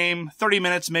card game, 30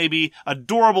 minutes maybe,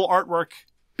 adorable artwork.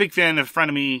 Big fan of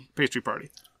Frenemy Pastry Party.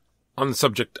 On the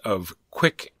subject of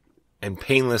quick and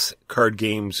painless card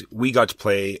games, we got to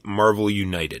play Marvel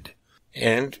United.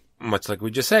 And much like we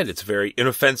just said, it's very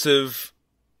inoffensive,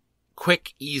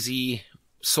 quick, easy,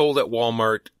 sold at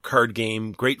Walmart card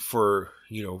game. Great for,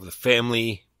 the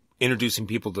family, introducing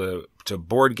people to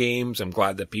board games. I'm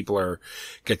glad that people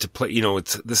get to play,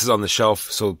 this is on the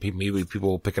shelf, so maybe people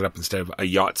will pick it up instead of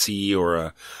a Yahtzee or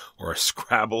a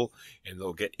Scrabble, and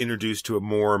they'll get introduced to a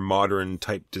more modern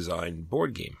type design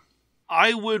board game.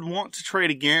 I would want to try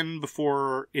it again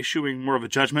before issuing more of a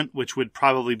judgment, which would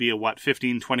probably be a,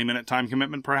 15, 20-minute time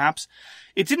commitment, perhaps.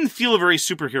 It didn't feel very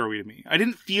superhero-y to me. I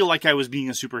didn't feel like I was being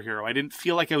a superhero. I didn't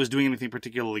feel like I was doing anything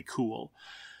particularly cool.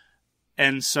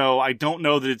 And so I don't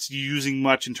know that it's using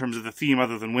much in terms of the theme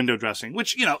other than window dressing,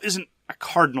 which, isn't a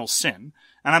cardinal sin.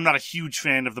 And I'm not a huge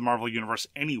fan of the Marvel Universe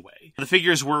anyway. The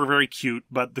figures were very cute,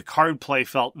 but the card play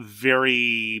felt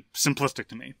very simplistic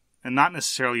to me. And not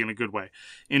necessarily in a good way.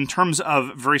 In terms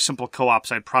of very simple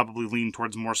co-ops, I'd probably lean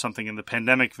towards more something in the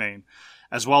Pandemic vein,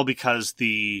 as well, because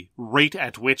the rate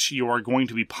at which you are going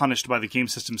to be punished by the game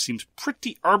system seems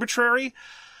pretty arbitrary.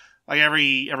 Like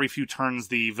every few turns,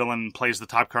 the villain plays the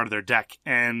top card of their deck,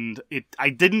 and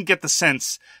I didn't get the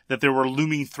sense that there were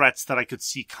looming threats that I could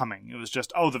see coming. It was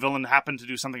just, the villain happened to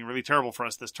do something really terrible for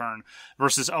us this turn,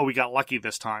 versus, we got lucky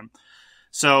this time.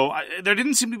 So there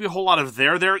didn't seem to be a whole lot of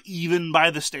there, even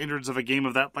by the standards of a game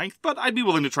of that length, but I'd be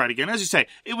willing to try it again. As you say,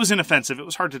 it was inoffensive. It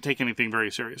was hard to take anything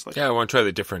very seriously. Yeah, I want to try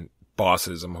the different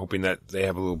bosses. I'm hoping that they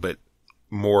have a little bit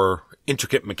more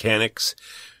intricate mechanics.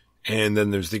 And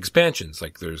then there's the expansions,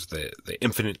 like there's the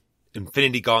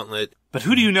Infinity Gauntlet. But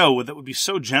who do you know that would be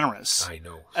so generous I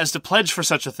know. As to pledge for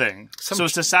such a thing, so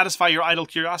as to satisfy your idle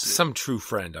curiosity? Some true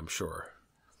friend, I'm sure.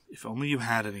 If only you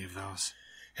had any of those.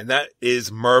 And that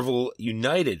is Marvel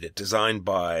United, designed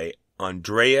by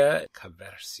Andrea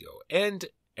Caversio and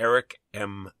Eric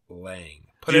M. Lang.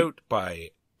 Put out by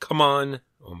Come On.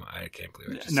 Oh my, I can't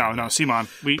believe it. No, Simon.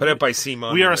 Put out by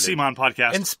Simon. We are a Simon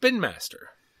podcast. And Spin Master.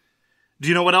 Do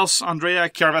you know what else Andrea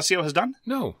Caversio has done?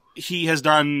 No. He has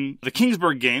done the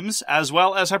Kingsburg games as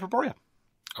well as Hyperborea.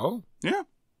 Oh. Yeah.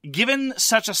 Given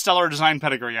such a stellar design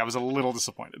pedigree, I was a little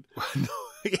disappointed. No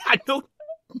doubt.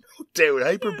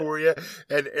 Hyperborea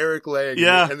and Eric Lang.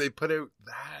 Yeah. And they put out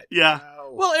that. Yeah.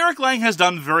 Wow. Well, Eric Lang has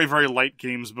done very, very light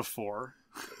games before.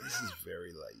 This is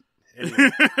very light.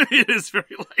 Anyway. It is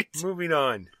very light. Moving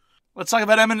on. Let's talk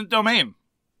about Eminent Domain.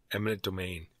 Eminent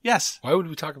Domain. Yes. Why would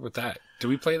we talk about that? Did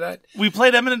we play that? We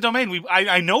played Eminent Domain.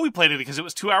 I know we played it because it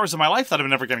was 2 hours of my life that I'm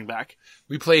never getting back.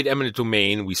 We played Eminent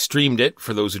Domain. We streamed it.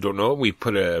 For those who don't know, we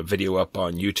put a video up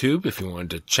on YouTube if you wanted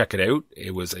to check it out.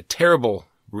 It was a terrible,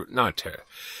 not terrible.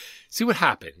 See what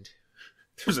happened?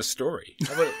 There's a story.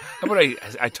 How about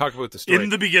I talk about the story? In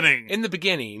the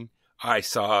beginning, I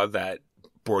saw that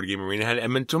Board Game Arena had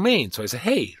Eminent Domain. So I said,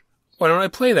 hey, why don't I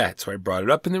play that? So I brought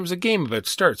it up and there was a game about to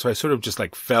start. So I sort of just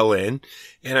fell in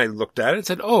and I looked at it and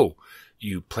said,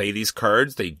 you play these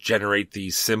cards, they generate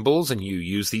these symbols and you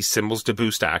use these symbols to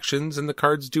boost actions and the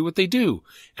cards do what they do.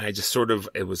 And I just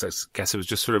it was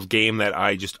just sort of a game that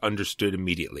I just understood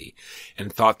immediately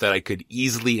and thought that I could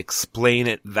easily explain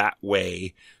it that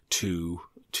way to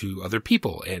other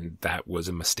people. And that was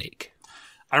a mistake.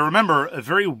 I remember a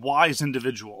very wise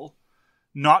individual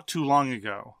not too long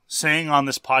ago saying on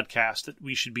this podcast that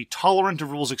we should be tolerant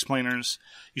of rules explainers.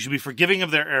 You should be forgiving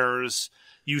of their errors.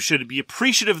 You should be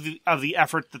appreciative of the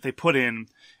effort that they put in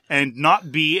and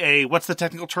not be a, what's the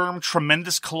technical term,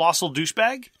 tremendous colossal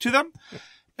douchebag to them.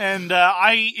 And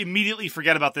I immediately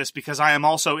forget about this because I am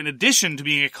also, in addition to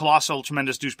being a colossal,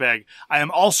 tremendous douchebag, I am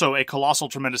also a colossal,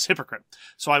 tremendous hypocrite.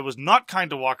 So I was not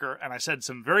kind to Walker, and I said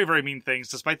some very, very mean things,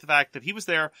 despite the fact that he was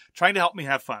there trying to help me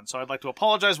have fun. So I'd like to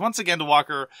apologize once again to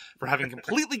Walker for having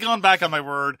completely gone back on my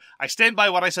word. I stand by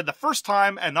what I said the first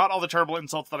time and not all the terrible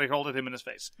insults that I hurled at him in his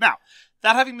face. Now,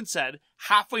 that having been said,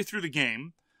 halfway through the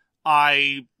game,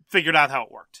 I figured out how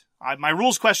it worked. My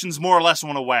rules questions more or less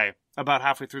went away about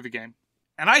halfway through the game.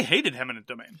 And I hated Eminent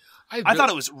Domain. I thought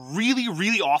it was really,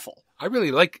 really awful. I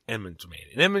really like Eminent Domain.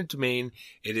 In Eminent Domain,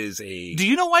 it is a... Do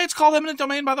you know why it's called Eminent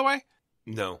Domain, by the way?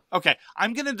 No. Okay,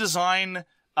 I'm going to design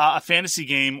a fantasy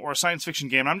game or a science fiction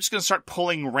game. And I'm just going to start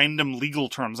pulling random legal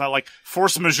terms. I like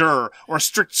force majeure or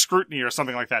strict scrutiny or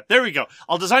something like that. There we go.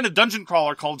 I'll design a dungeon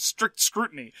crawler called Strict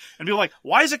Scrutiny. And people are like,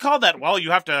 why is it called that? Well, you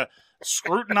have to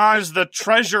Scrutinize the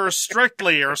treasure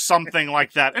strictly or something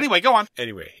like that. Anyway, go on.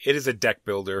 Anyway, it is a deck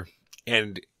builder,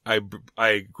 and I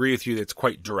agree with you that it's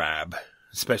quite drab,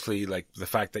 especially like the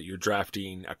fact that you're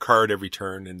drafting a card every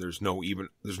turn, and there's no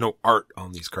art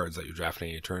on these cards that you're drafting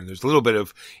every turn. There's a little bit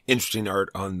of interesting art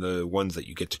on the ones that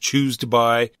you get to choose to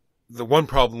buy. The one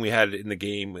problem we had in the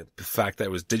game, the fact that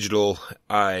it was digital,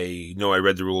 I know I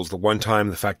read the rules the one time,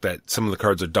 the fact that some of the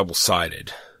cards are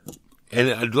double-sided. And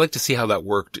I'd like to see how that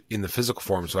worked in the physical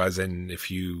form. So as in,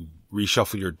 if you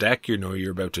reshuffle your deck, you know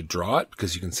you're about to draw it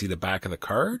because you can see the back of the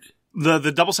card.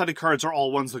 The double-sided cards are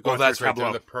all ones that go into your tableau.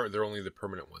 Oh, that's right. They're only the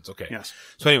permanent ones. Okay. Yes.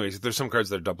 So anyways, there's some cards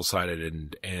that are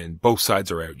double-sided and both sides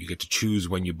are out. You get to choose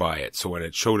when you buy it. So when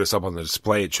it showed us up on the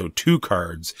display, it showed 2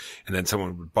 cards, and then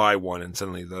someone would buy one and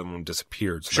suddenly the other one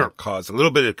disappeared. So that caused a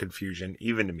little bit of confusion,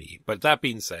 even to me. But that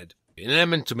being said, in an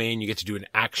eminent domain, you get to do an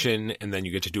action and then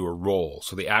you get to do a roll.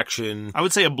 So the action... I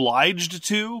would say obliged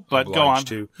to, but go on.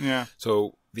 Yeah.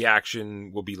 So the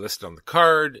action will be listed on the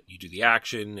card. You do the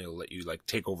action. It'll let you like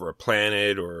take over a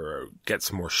planet or get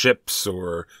some more ships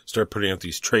or start putting out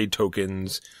these trade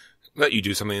tokens. Let you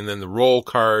do something. And then the roll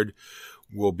card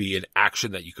will be an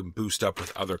action that you can boost up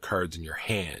with other cards in your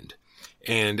hand.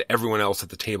 And everyone else at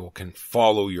the table can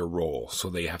follow your roll. So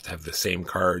they have to have the same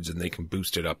cards and they can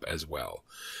boost it up as well.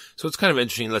 So it's kind of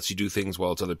interesting. It lets you do things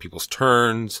while it's other people's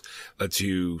turns. Lets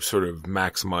you sort of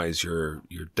maximize your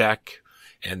deck.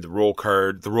 And the roll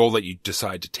card, the roll that you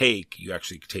decide to take, you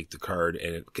actually take the card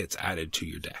and it gets added to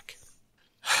your deck.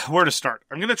 Where to start?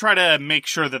 I'm going to try to make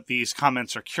sure that these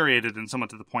comments are curated and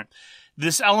somewhat to the point.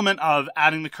 This element of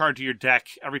adding the card to your deck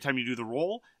every time you do the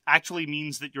roll actually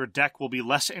means that your deck will be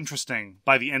less interesting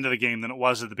by the end of the game than it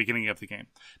was at the beginning of the game,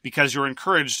 because you're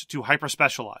encouraged to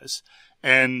hyper-specialize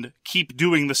and keep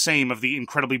doing the same of the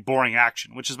incredibly boring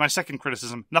action, which is my second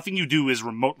criticism. Nothing you do is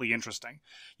remotely interesting.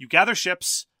 You gather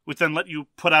ships, which then let you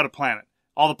put out a planet.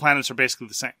 All the planets are basically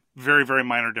the same. Very, very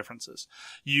minor differences.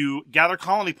 You gather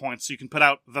colony points so you can put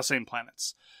out the same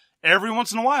planets. Every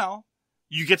once in a while,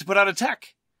 you get to put out a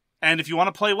tech. And if you want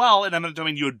to play well in eminent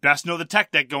domain, you would best know the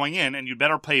tech deck going in, and you'd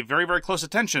better pay very, very close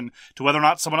attention to whether or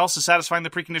not someone else is satisfying the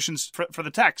preconditions for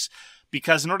the techs.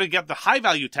 Because in order to get the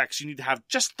high-value techs, you need to have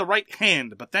just the right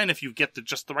hand. But then if you get to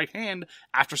just the right hand,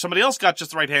 after somebody else got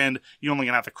just the right hand, you're only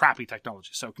going to have the crappy technology.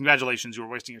 So congratulations, you were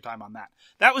wasting your time on that.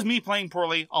 That was me playing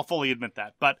poorly, I'll fully admit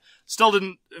that. But still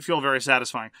didn't feel very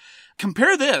satisfying.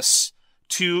 Compare this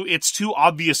to its 2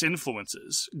 obvious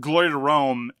influences, Glory to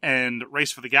Rome and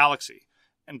Race for the Galaxy.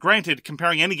 And granted,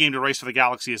 comparing any game to Race for the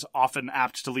Galaxy is often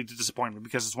apt to lead to disappointment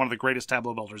because it's one of the greatest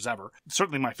tableau builders ever.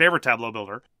 Certainly my favorite tableau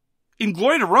builder. In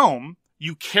Glory to Rome,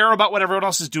 you care about what everyone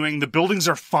else is doing. The buildings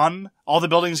are fun. All the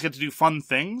buildings get to do fun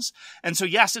things. And so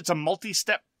yes, it's a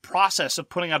multi-step process of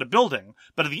putting out a building,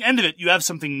 but at the end of it, you have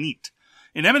something neat.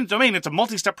 In eminent domain, it's a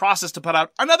multi-step process to put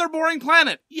out another boring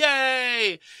planet.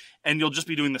 Yay! And you'll just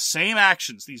be doing the same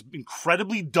actions, these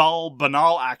incredibly dull,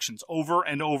 banal actions over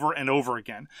and over and over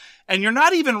again. And you're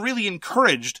not even really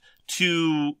encouraged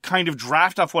to kind of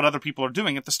draft off what other people are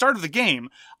doing. At the start of the game,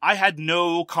 I had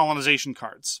no colonization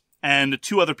cards. And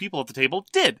 2 other people at the table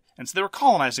did. And so they were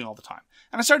colonizing all the time.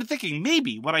 And I started thinking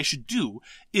maybe what I should do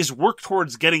is work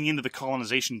towards getting into the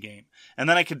colonization game. And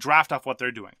then I could draft off what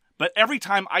they're doing. But every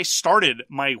time I started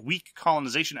my weak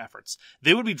colonization efforts,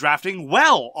 they would be drafting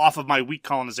well off of my weak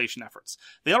colonization efforts.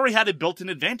 They already had a built-in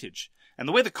advantage. And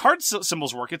the way the card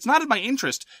symbols work, it's not in my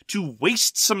interest to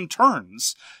waste some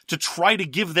turns to try to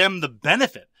give them the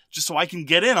benefit, just so I can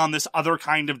get in on this other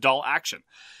kind of dull action.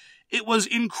 It was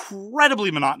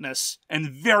incredibly monotonous and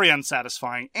very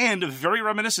unsatisfying and very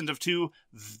reminiscent of 2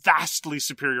 vastly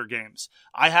superior games.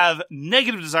 I have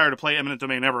negative desire to play Eminent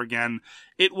Domain ever again.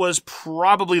 It was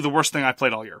probably the worst thing I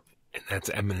played all year. And that's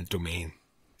Eminent Domain.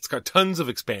 It's got tons of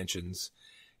expansions.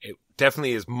 It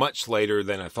definitely is much lighter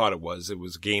than I thought it was. It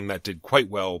was a game that did quite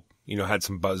well, had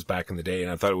some buzz back in the day,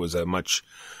 and I thought it was a much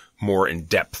more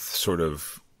in-depth sort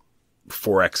of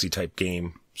 4X-y type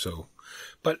game.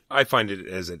 But I find it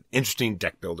as an interesting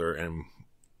deck builder, and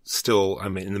still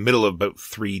I'm in the middle of about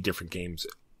 3 different games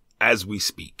as we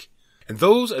speak. And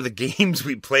those are the games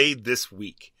we played this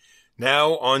week.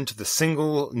 Now on to the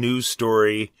single news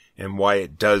story and why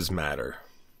it does matter.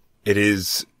 It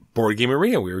is Board Game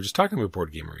Arena. We were just talking about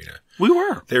Board Game Arena. We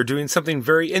were. They're doing something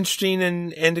very interesting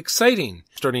and exciting.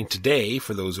 Starting today,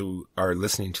 for those who are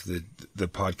listening to the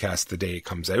podcast the day it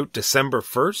comes out, December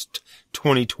 1st,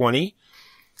 2020,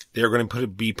 they're going to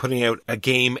be putting out a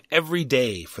game every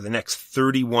day for the next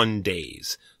 31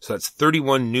 days. So that's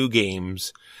 31 new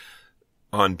games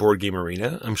on Board Game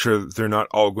Arena. I'm sure they're not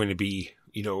all going to be,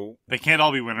 They can't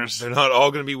all be winners. They're not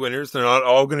all going to be winners. They're not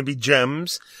all going to be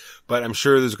gems. but I'm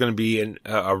sure there's going to be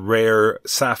a rare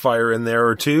sapphire in there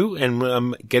or two, and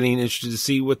I'm getting interested to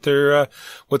see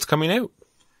what's coming out.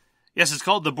 Yes, it's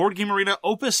called the Board Game Arena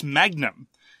Opus Magnum.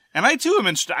 And I too am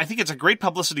interested. I think it's a great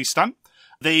publicity stunt.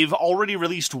 They've already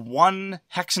released one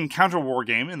hex and counter war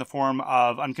game in the form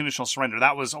of Unconditional Surrender.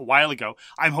 That was a while ago.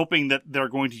 I'm hoping that they're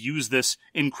going to use this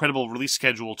incredible release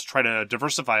schedule to try to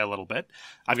diversify a little bit.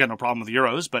 I've got no problem with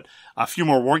Euros, but a few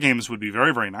more war games would be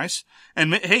very, very nice.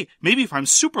 And hey, maybe if I'm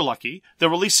super lucky, they'll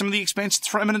release some of the expansions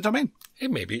for Eminent Domain. Hey,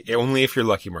 maybe. Only if you're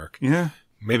lucky, Mark. Yeah.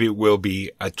 Maybe it will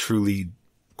be a truly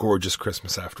gorgeous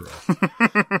Christmas after all.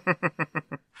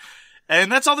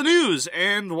 And that's all the news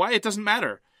and why it doesn't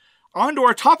matter. On to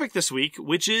our topic this week,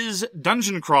 which is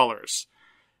dungeon crawlers.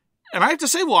 And I have to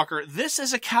say, Walker, this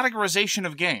as a categorization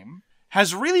of game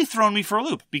has really thrown me for a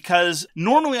loop, because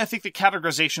normally I think that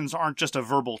categorizations aren't just a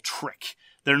verbal trick.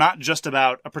 They're not just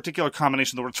about a particular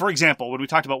combination of the words. For example, when we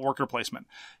talked about worker placement,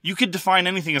 you could define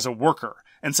anything as a worker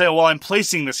and say, oh, well, I'm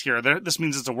placing this here. This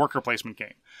means it's a worker placement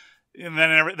game. And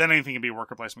then anything can be a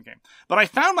worker placement game. But I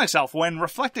found myself, when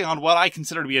reflecting on what I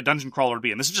consider to be a dungeon crawler to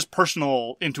be, and this is just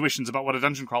personal intuitions about what a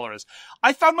dungeon crawler is,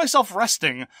 I found myself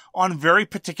resting on very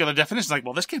particular definitions. Like,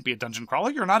 well, this can't be a dungeon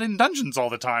crawler. You're not in dungeons all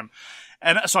the time.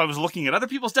 And so I was looking at other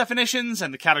people's definitions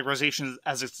and the categorization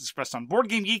as it's expressed on Board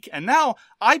Game Geek. And now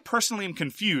I personally am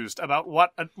confused about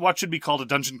what should be called a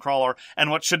dungeon crawler and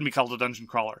what shouldn't be called a dungeon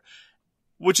crawler.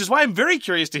 Which is why I'm very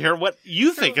curious to hear what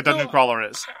you think a dungeon crawler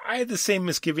is. I had the same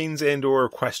misgivings and or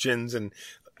questions, and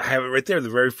I have it right there. The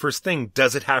very first thing,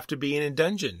 does it have to be in a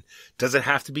dungeon? Does it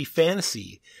have to be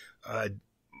fantasy? If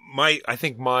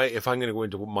I'm going to go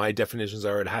into what my definitions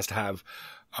are, it has to have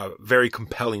a very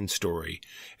compelling story.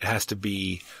 It has to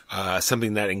be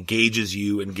something that engages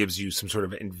you and gives you some sort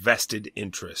of invested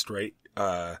interest, right?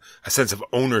 A sense of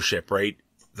ownership, right?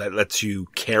 That lets you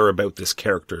care about this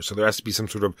character. So there has to be some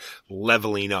sort of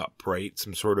leveling up, right?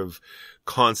 Some sort of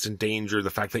constant danger. The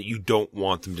fact that you don't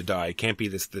want them to die. It can't be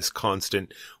this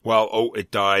constant, well, oh,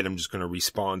 it died, I'm just going to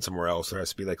respawn somewhere else. There has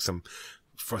to be like some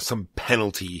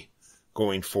penalty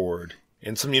going forward.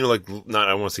 And some, I don't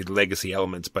want to say legacy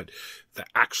elements, but the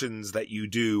actions that you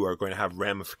do are going to have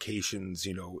ramifications,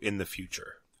 in the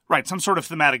future. Right, some sort of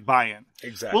thematic buy-in.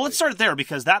 Exactly. Well, let's start there,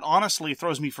 because that honestly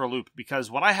throws me for a loop, because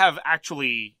what I have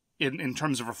actually, in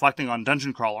terms of reflecting on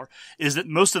Dungeon Crawler, is that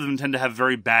most of them tend to have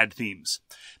very bad themes.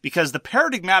 Because the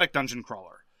paradigmatic Dungeon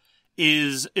Crawler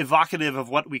is evocative of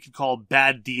what we could call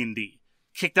bad D&D.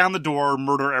 Kick down the door,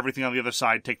 murder everything on the other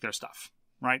side, take their stuff.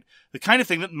 Right? The kind of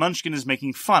thing that Munchkin is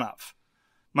making fun of.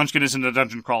 Munchkin isn't a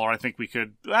dungeon crawler. I think we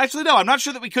could... Actually, no, I'm not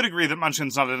sure that we could agree that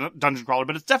Munchkin's not a dungeon crawler,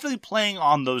 but it's definitely playing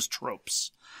on those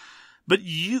tropes. But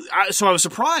so I was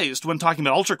surprised when talking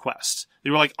about Ultra Quest. They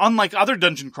were like, unlike other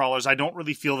dungeon crawlers, I don't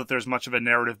really feel that there's much of a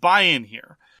narrative buy-in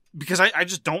here. Because I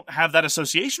just don't have that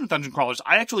association with dungeon crawlers.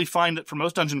 I actually find that for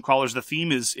most dungeon crawlers, the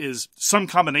theme is some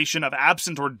combination of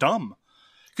absent or dumb.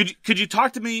 Could you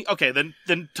talk to me? Okay,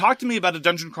 then talk to me about a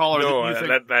dungeon crawler. No,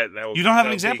 that you don't have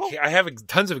an example? I have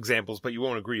tons of examples, but you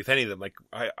won't agree with any of them. Like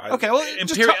okay, well,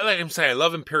 I'm saying I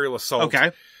love Imperial Assault.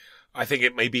 Okay, I think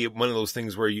it may be one of those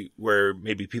things where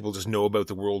maybe people just know about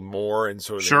the world more, and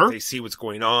so they see what's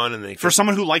going on, and for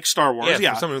someone who likes Star Wars,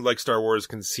 for someone who likes Star Wars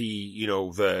can see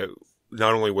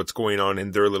not only what's going on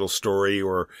in their little story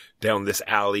or down this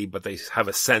alley, but they have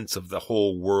a sense of the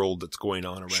whole world that's going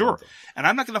on around them. And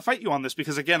I'm not going to fight you on this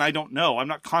because, again, I don't know. I'm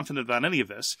not confident about any of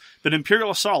this. But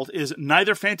Imperial Assault is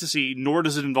neither fantasy nor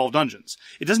does it involve dungeons.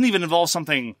 It doesn't even involve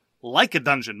something like a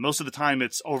dungeon. Most of the time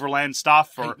it's overland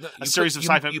stuff or a series of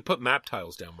sci-fi. You put map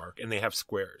tiles down, Mark, and they have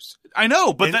squares. I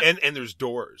know, but and there's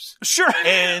doors. Sure.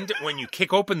 And when you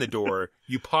kick open the door,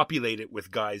 you populate it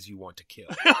with guys you want to kill.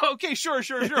 Okay, sure.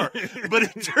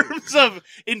 But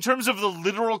in terms of the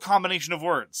literal combination of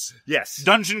words. Yes.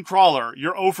 Dungeon crawler,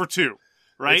 you're 0 for 2.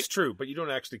 Right? It's true, but you don't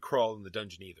actually crawl in the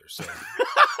dungeon either, so...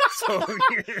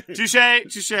 Touche.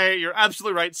 You're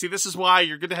absolutely right. See, this is why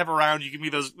you're good to have around. You give me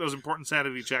those important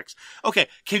sanity checks. Okay,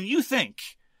 can you think...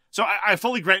 So I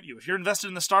fully grant you, if you're invested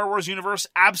in the Star Wars universe,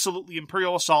 absolutely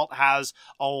Imperial Assault has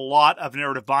a lot of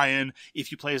narrative buy-in. If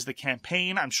you play as the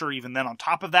campaign, I'm sure even then on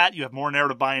top of that, you have more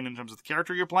narrative buy-in in terms of the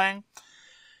character you're playing.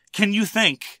 Can you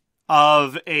think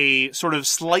of a sort of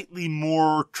slightly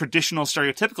more traditional,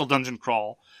 stereotypical dungeon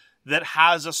crawl that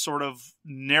has a sort of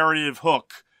narrative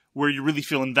hook where you really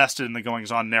feel invested in the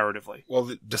goings-on narratively? Well,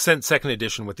 the Descent 2nd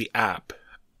Edition with the app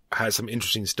has some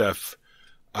interesting stuff.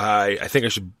 I think I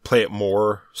should play it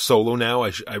more solo now.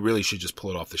 I really should just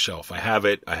pull it off the shelf. I have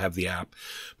the app,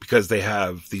 because they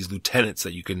have these lieutenants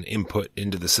that you can input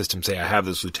into the system. Say, I have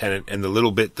this lieutenant, and the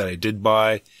little bit that I did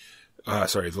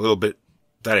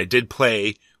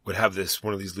play would have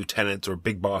one of these lieutenants or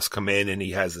big boss come in, and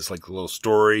he has this like little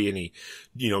story, and he,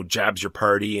 jabs your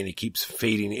party, and he keeps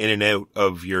fading in and out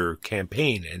of your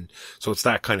campaign. And so it's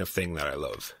that kind of thing that I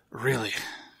love. Really?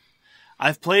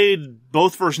 I've played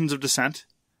both versions of Descent.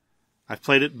 I've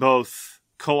played it both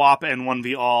co-op and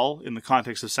 1v all in the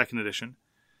context of 2nd edition.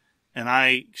 And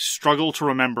I struggle to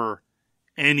remember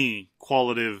any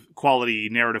quality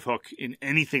narrative hook in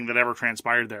anything that ever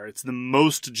transpired there. It's the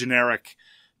most generic,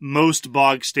 most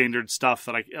bog standard stuff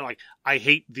that I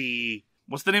hate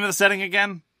what's the name of the setting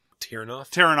again?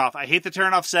 Terranoff. I hate the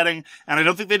Terranoff setting, and I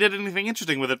don't think they did anything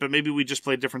interesting with it, but maybe we just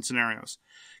played different scenarios.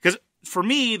 Because for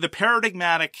me, the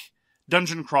paradigmatic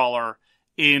dungeon crawler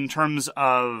in terms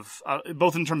of,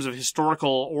 both in terms of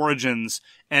historical origins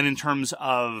and in terms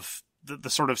of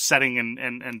the sort of setting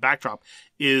and backdrop,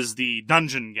 is the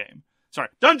dungeon game. Sorry,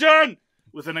 dungeon!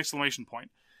 With an exclamation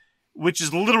point. Which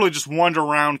is literally just wander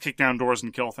around, kick down doors,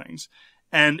 and kill things.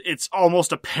 And it's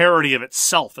almost a parody of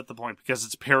itself at the point, because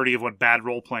it's a parody of what bad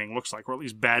role-playing looks like, or at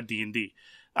least bad D&D.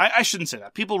 I shouldn't say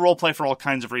that. People role-play for all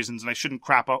kinds of reasons, and I shouldn't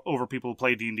crap over people who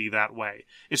play D&D that way.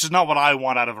 It's just not what I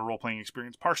want out of a role-playing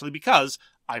experience, partially because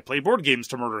I play board games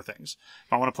to murder things.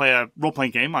 If I want to play a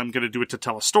role-playing game, I'm going to do it to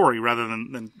tell a story rather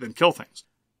than kill things.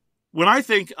 When I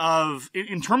think of,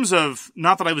 in terms of,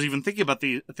 not that I was even thinking about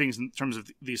the things in terms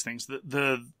of these things,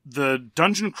 the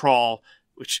dungeon crawl,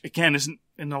 which again isn't,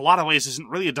 in a lot of ways isn't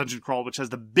really a dungeon crawl, which has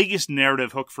the biggest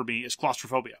narrative hook for me, is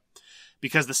claustrophobia.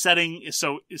 Because the setting is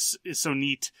so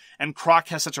neat, and Croc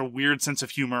has such a weird sense of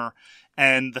humor,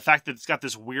 and the fact that it's got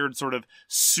this weird sort of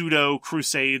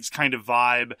pseudo-Crusades kind of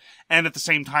vibe, and at the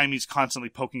same time he's constantly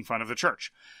poking fun of the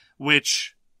church,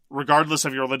 which, regardless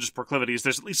of your religious proclivities,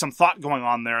 there's at least some thought going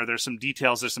on there, there's some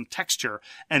details, there's some texture,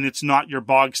 and it's not your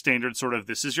bog standard sort of,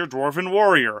 this is your dwarven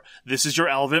warrior, this is your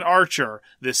elven archer,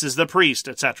 this is the priest,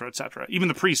 etc., etc. Even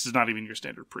the priest is not even your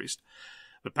standard priest.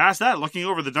 But past that, looking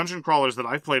over the dungeon crawlers that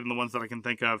I've played and the ones that I can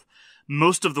think of,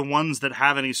 most of the ones that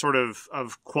have any sort of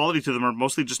quality to them are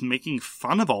mostly just making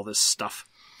fun of all this stuff.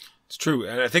 It's true.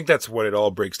 And I think that's what it all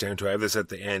breaks down to. I have this at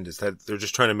the end, is that they're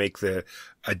just trying to make a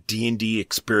D&D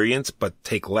experience, but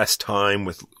take less time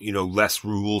with, less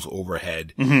rules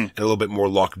overhead, and a little bit more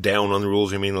locked down on the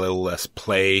rules. A little less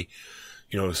play.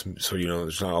 So,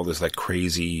 there's not all this like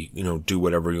crazy, do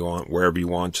whatever you want, wherever you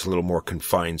want, just a little more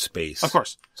confined space. Of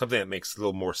course. Something that makes a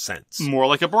little more sense. More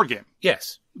like a board game.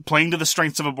 Yes. Playing to the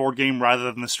strengths of a board game rather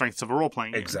than the strengths of a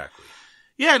role-playing game. Exactly.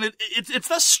 Yeah, and it's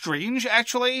thus strange,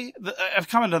 actually. I've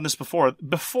commented on this before.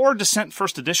 Before Descent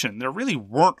First Edition, there really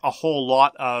weren't a whole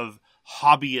lot of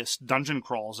hobbyist dungeon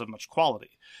crawls of much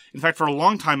quality. In fact, for a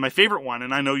long time, my favorite one,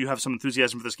 and I know you have some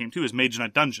enthusiasm for this game too, is Mage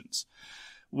Knight Dungeons,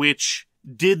 which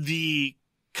did the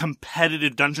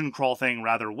competitive dungeon crawl thing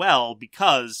rather well,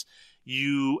 because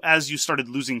as you started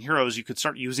losing heroes, you could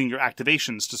start using your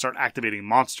activations to start activating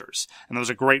monsters. And that was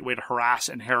a great way to harass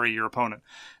and harry your opponent.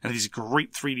 And these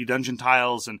great 3D dungeon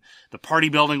tiles, and the party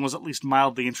building was at least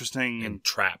mildly interesting. And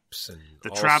traps and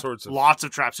sorts of... Lots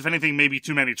of traps. If anything, maybe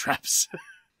too many traps.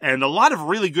 And a lot of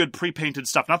really good pre-painted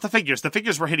stuff. Not the figures. The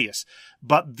figures were hideous.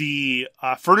 But the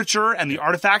furniture and the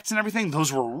artifacts and everything,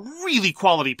 those were really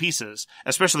quality pieces,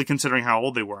 especially considering how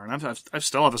old they were. And I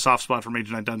still have a soft spot for Mage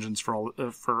Knight Dungeons for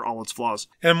all its flaws.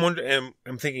 And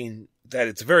I'm thinking that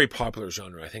it's a very popular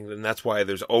genre, I think, and that's why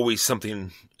there's always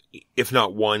something, if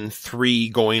not 3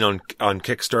 going on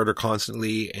Kickstarter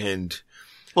constantly, and...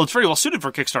 Well, it's very well suited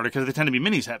for Kickstarter because they tend to be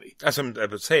minis heavy. That's what I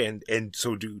would say. And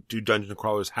so do dungeon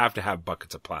crawlers have to have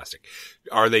buckets of plastic?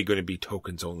 Are they going to be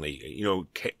tokens only?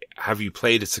 Have you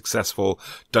played a successful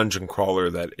dungeon crawler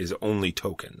that is only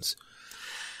tokens?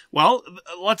 Well,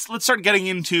 let's start getting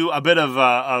into a bit of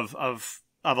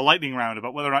a lightning round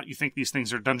about whether or not you think these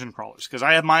things are dungeon crawlers. Because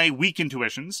I have my weak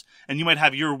intuitions, and you might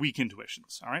have your weak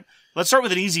intuitions. All right? Let's start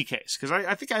with an easy case, because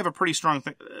I think I have a pretty strong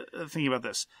thing about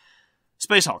this.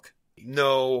 Space Hulk.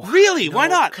 No. Really? No, why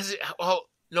not? Because,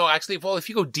 if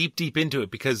you go deep into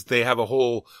it, because they have a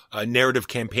whole narrative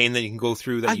campaign that you can go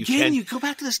through that you go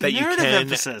back to this narrative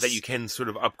emphasis. That you can sort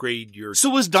of upgrade your... So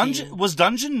was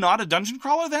Dungeon not a dungeon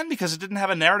crawler then? Because it didn't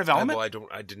have a narrative element? I don't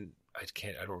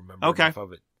remember enough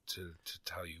of it to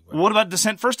tell you. What about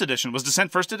Descent First Edition? Was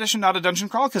Descent First Edition not a dungeon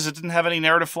crawler because it didn't have any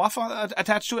narrative fluff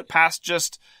attached to it past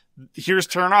just, here's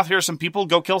Turnoff, here's some people,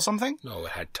 go kill something? No,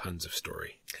 it had tons of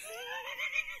story.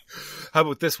 How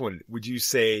about this one? Would you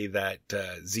say that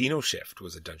Xenoshift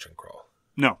was a dungeon crawl?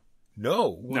 No. No?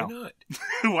 Why not?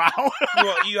 Wow.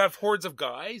 Well, you have hordes of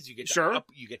guys. You get to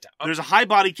There's a high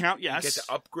body count, yes. You get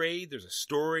to upgrade. There's a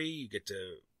story. You get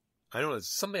to... I don't know. It's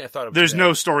something I thought of. There's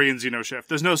no story in Xenoshift.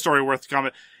 There's no story worth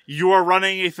comment. You are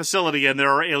running a facility and there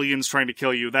are aliens trying to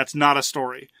kill you. That's not a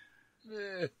story.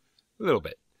 A little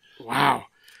bit. Wow.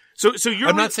 So you're...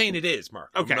 I'm not saying it is,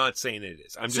 Mark. Okay. I'm not saying it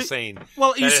is. I'm just saying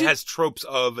it has tropes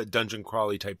of a dungeon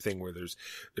crawly type thing where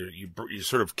you're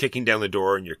sort of kicking down the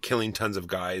door and you're killing tons of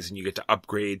guys and you get to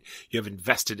upgrade. You have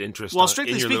invested interest. Well,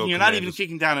 strictly speaking, you're not even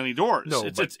kicking down any doors. No,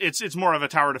 it's more of a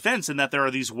tower defense in that there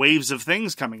are these waves of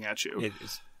things coming at you.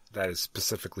 That is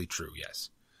specifically true, yes.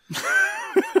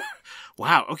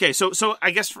 Wow. Okay. So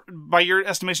I guess by your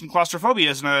estimation,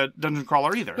 claustrophobia isn't a dungeon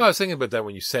crawler either. No, I was thinking about that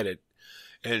when you said it.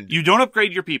 And you don't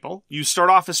upgrade your people. You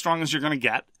start off as strong as you're going to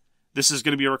get. This is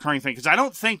going to be a recurring thing because I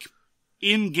don't think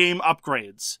in-game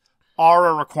upgrades are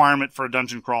a requirement for a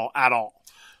dungeon crawl at all.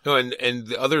 No, and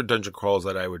the other dungeon crawls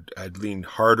that I'd lean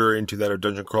harder into that are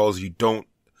dungeon crawls, you don't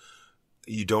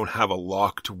have a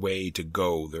locked way to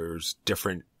go. There's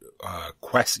different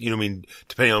quests, you know what I mean,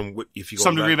 depending on if you go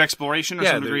some degree of exploration or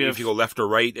some degree if you go left or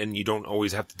right, and you don't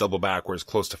always have to double back, whereas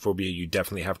claustrophobia, you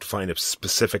definitely have to find a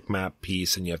specific map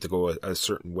piece and you have to go a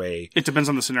certain way. It depends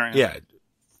on the scenario. Yeah.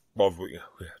 Well,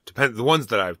 depends. The ones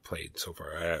that I've played so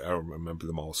far, I don't remember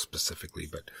them all specifically,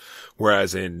 but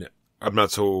whereas I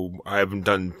haven't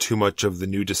done too much of the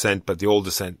new Descent, but the old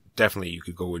Descent, definitely you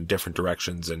could go in different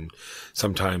directions, and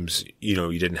sometimes,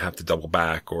 you didn't have to double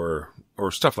back or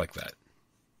stuff like that.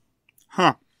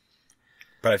 Huh.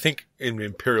 But I think in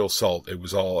Imperial Salt, it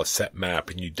was all a set map,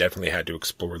 and you definitely had to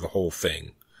explore the whole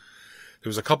thing. There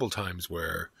was a couple times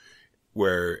where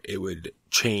it would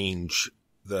change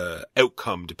the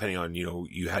outcome depending on,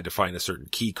 you had to find a certain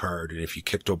key card, and if you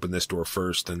kicked open this door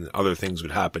first, then other things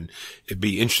would happen. It'd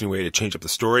be an interesting way to change up the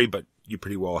story, but you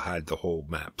pretty well had the whole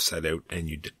map set out, and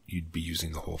you'd be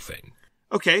using the whole thing.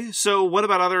 Okay, so what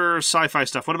about other sci-fi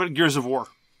stuff? What about Gears of War?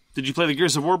 Did you play the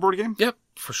Gears of War board game? Yep,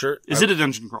 for sure. Is it a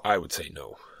dungeon crawl? I would say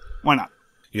no. Why not?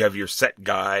 You have your set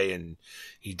guy, and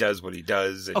he does what he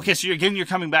does. And okay, so you're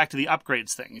coming back to the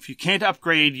upgrades thing. If you can't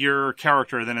upgrade your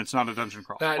character, then it's not a dungeon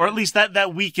crawl. Or at least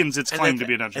that weakens its claim to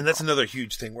be a dungeon crawl. And that's another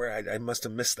huge thing where I must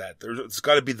have missed that. It's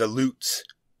got to be the loots.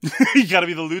 You got to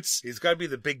be the loots? It's got to be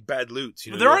the big bad loots.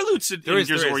 There are loots in Gears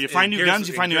of War. You find new guns,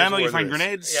 you find new ammo, you find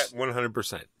grenades. Yeah,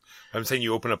 100%. I'm saying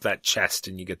you open up that chest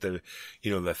and you get the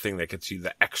thing that gets you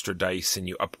the extra dice, and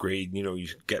you upgrade, you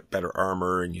get better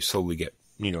armor, and you slowly get,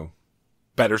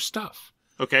 better stuff.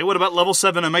 Okay, what about level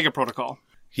 7 Omega Protocol?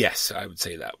 Yes, I would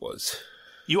say that was.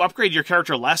 You upgrade your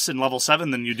character less in level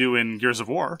 7 than you do in Gears of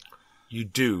War. You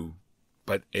do,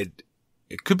 but it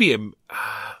could be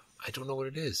I don't know what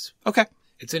it is. Okay.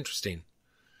 It's interesting.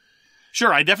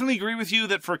 Sure, I definitely agree with you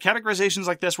that for categorizations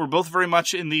like this, we're both very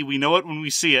much in the we know it when we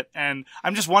see it, and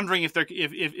I'm just wondering if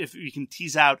we can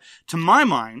tease out, to my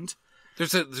mind,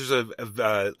 there's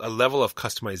a level of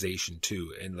customization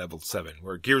too in level 7,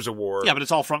 where Gears of War. Yeah, but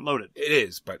it's all front loaded. It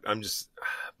is, but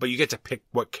but you get to pick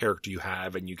what character you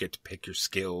have, and you get to pick your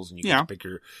skills, and you get to pick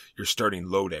your starting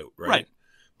loadout, right? Right.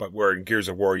 But where in Gears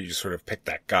of War, you just sort of pick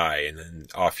that guy, and then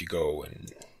off you go,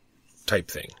 and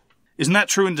type thing. Isn't that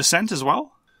true in Descent as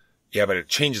well? Yeah, but it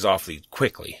changes awfully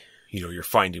quickly. You're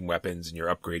finding weapons and you're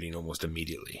upgrading almost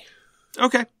immediately.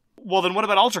 Okay. Well, then what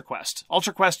about Ultra Quest?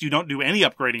 Ultra Quest, you don't do any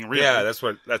upgrading, really. Yeah, that's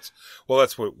what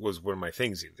was one of my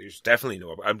things. There's definitely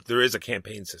there is a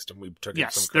campaign system. We took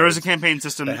there is a campaign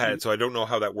system that had it, so I don't know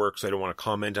how that works. I don't want to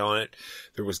comment on it.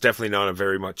 There was definitely not a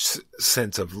very much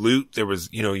sense of loot. There was,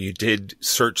 you did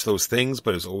search those things,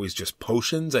 but it was always just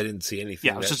potions. I didn't see anything.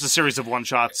 Yeah, it was just a series of one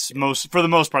shots. For the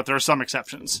most part, there are some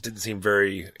exceptions. It didn't seem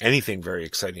anything very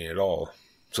exciting at all.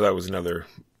 So that was another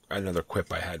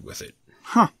quip I had with it.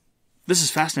 Huh. This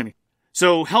is fascinating.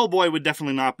 So Hellboy would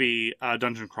definitely not be a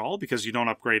dungeon crawl because you don't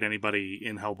upgrade anybody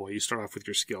in Hellboy. You start off with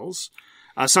your skills.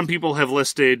 Some people have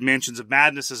listed Mansions of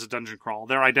Madness as a dungeon crawl.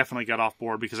 There I definitely got off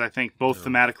board because I think both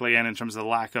thematically and in terms of the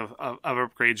lack of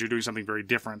upgrades, you're doing something very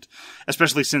different.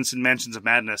 Especially since in Mansions of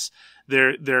Madness,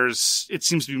 it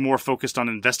seems to be more focused on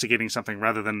investigating something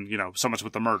rather than, so much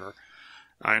with the murder.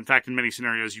 In fact, in many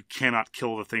scenarios, you cannot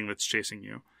kill the thing that's chasing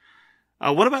you.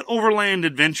 What about overland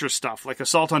adventure stuff like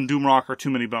Assault on Doomrock or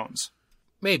Too Many Bones?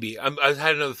 Maybe. I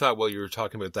had another thought while you were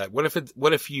talking about that. What if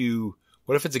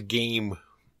it's a game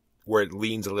where it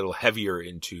leans a little heavier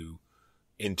into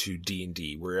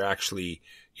D&D, where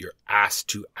you're asked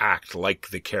to act like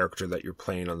the character that you're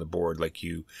playing on the board, like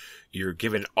you're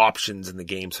given options in the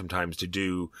game sometimes to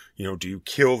do you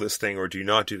kill this thing or do you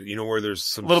not do, where there's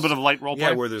some a little bit of light role play.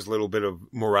 Yeah, where there's a little bit of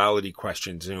morality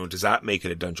questions, does that make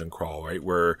it a dungeon crawl, right?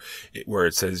 Where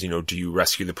it says, do you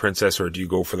rescue the princess or do you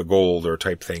go for the gold or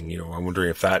type thing, I'm wondering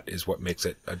if that is what makes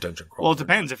it a dungeon crawl. Well, it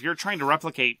depends. If you're trying to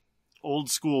replicate old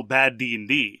school bad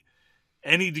D&D,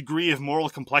 any degree of moral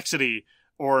complexity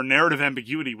or narrative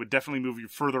ambiguity would definitely move you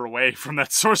further away from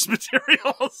that source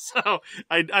material. So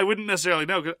I wouldn't necessarily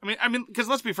know. I mean, because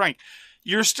let's be frank,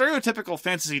 your stereotypical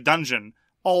fantasy dungeon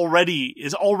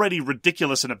is already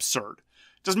ridiculous and absurd.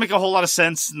 It doesn't make a whole lot of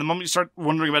sense. And the moment you start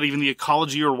wondering about even the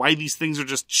ecology or why these things are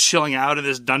just chilling out in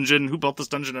this dungeon, who built this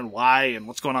dungeon and why, and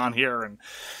what's going on here, and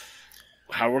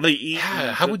how are they eating?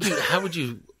 Yeah, how would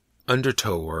you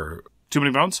undertow or Too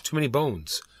many bones? Too many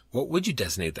bones. What would you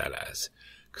designate that as?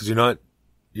 Because you're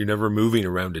never moving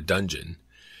around a dungeon.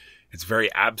 It's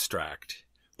very abstract,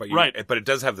 but right. But it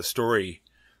does have the story,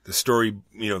 the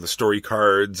story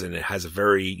cards, and it has a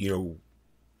very,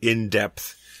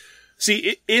 in-depth.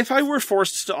 See, if I were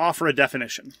forced to offer a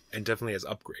definition. And definitely has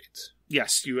upgrades.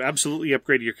 Yes, you absolutely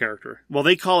upgrade your character. Well,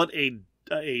 they call it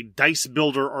a dice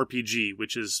builder RPG,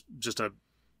 which is just a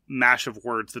mash of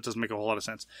words that doesn't make a whole lot of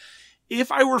sense.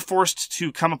 If I were forced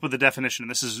to come up with a definition,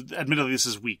 and this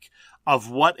is weak, of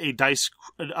what a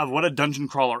dungeon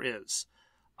crawler is,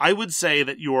 I would say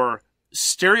that your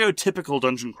stereotypical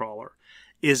dungeon crawler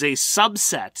is a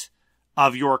subset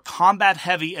of your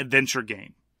combat-heavy adventure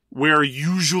game, where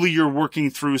usually you're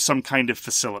working through some kind of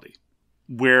facility,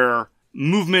 where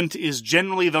movement is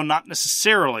generally, though not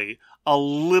necessarily, a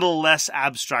little less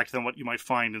abstract than what you might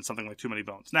find in something like Too Many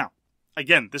Bones. Now,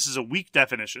 again, this is a weak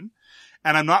definition,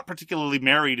 and I'm not particularly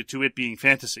married to it being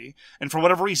fantasy, and for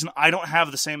whatever reason, I don't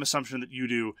have the same assumption that you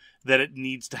do that it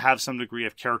needs to have some degree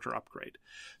of character upgrade.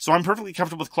 So I'm perfectly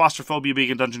comfortable with claustrophobia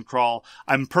being a dungeon crawl.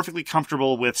 I'm perfectly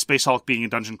comfortable with Space Hulk being a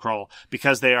dungeon crawl,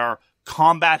 because they are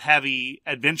combat-heavy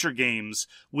adventure games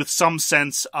with some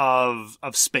sense of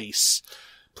space.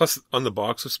 Plus, on the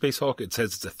box of Space Hulk, it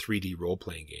says it's a 3D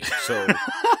role-playing game, so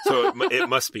it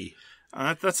must be.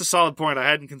 That's a solid point. I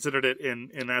hadn't considered it in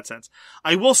that sense.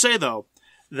 I will say, though,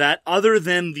 that other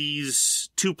than these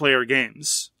two-player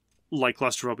games, like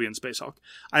Claustrophobia and Space Hulk,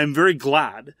 I am very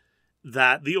glad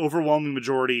that the overwhelming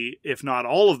majority, if not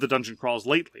all of the dungeon crawls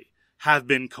lately, have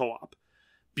been co-op.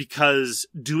 Because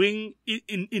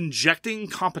injecting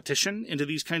competition into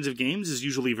these kinds of games is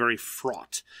usually very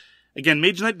fraught. Again,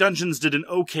 Mage Knight Dungeons did an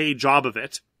okay job of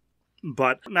it,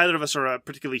 but neither of us are a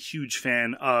particularly huge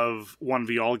fan of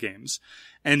 1v-all games.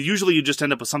 And usually you just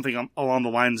end up with something along the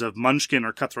lines of Munchkin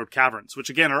or Cutthroat Caverns, which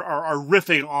again are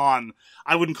riffing on,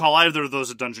 I wouldn't call either of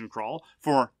those a dungeon crawl,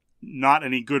 for not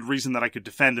any good reason that I could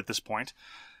defend at this point.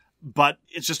 But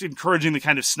it's just encouraging the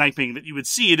kind of sniping that you would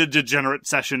see at a degenerate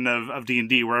session of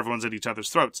D&D where everyone's at each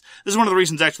other's throats. This is one of the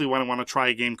reasons actually why I want to try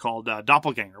a game called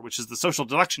Doppelganger, which is the social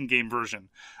deduction game version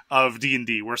of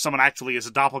D&D, where someone actually is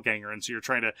a doppelganger, and so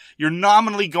you're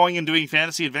nominally going and doing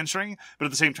fantasy adventuring, but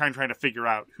at the same time trying to figure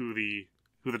out who the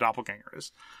doppelganger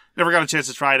is. Never got a chance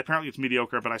to try it. Apparently it's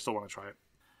mediocre, but I still want to try it.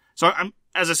 So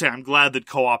I'm glad that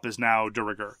co-op is now de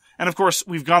rigueur. And of course,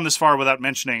 we've gone this far without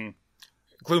mentioning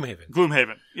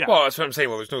Gloomhaven, yeah. Well, that's what I'm saying.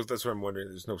 Well, that's what I'm wondering.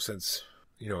 There's no sense,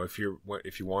 if you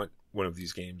want one of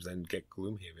these games, then get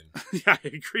Gloomhaven. Yeah, I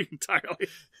agree entirely.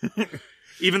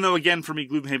 Even though, again, for me,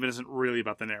 Gloomhaven isn't really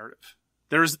about the narrative.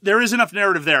 There is enough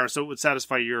narrative there, so it would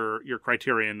satisfy your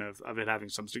criterion of it having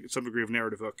some degree of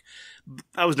narrative hook.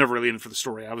 I was never really in it for the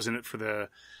story. I was in it for the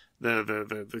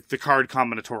card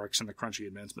combinatorics and the crunchy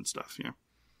advancement stuff. Yeah.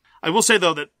 I will say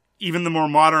though that even the more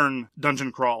modern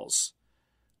dungeon crawls,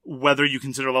 whether you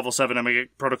consider level 7 Omega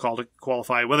Protocol to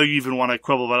qualify, whether you even want to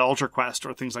quibble about Ultra Quest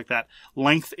or things like that,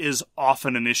 length is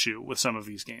often an issue with some of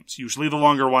these games. Usually the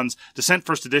longer ones. Descent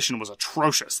First Edition was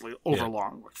atrociously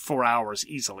overlong, like 4 hours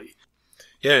easily.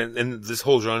 Yeah, and this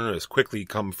whole genre has quickly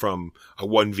come from a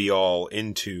 1v-all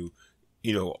into,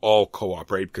 all co-op,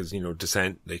 right? Because,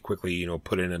 Descent, they quickly,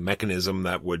 put in a mechanism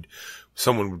that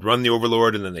someone would run the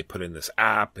Overlord, and then they put in this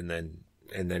app, and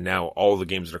then now all the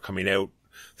games that are coming out,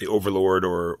 the Overlord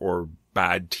or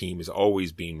bad team is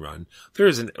always being run. There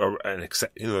is there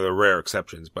are rare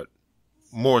exceptions, but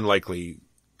more than likely,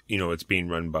 it's being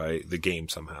run by the game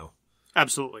somehow.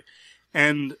 Absolutely.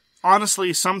 And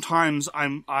honestly, sometimes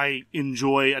I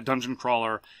enjoy a dungeon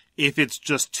crawler if it's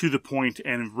just to the point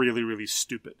and really, really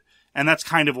stupid. And that's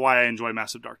kind of why I enjoy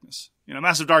Massive Darkness.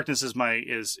 Massive Darkness is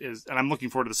and I'm looking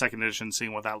forward to the second edition,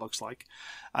 seeing what that looks like.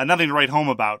 Nothing to write home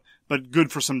about, but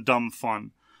good for some dumb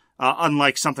fun.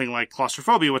 Unlike something like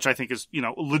Claustrophobia, which I think is,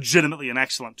 legitimately an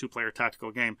excellent 2-player tactical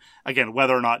game. Again,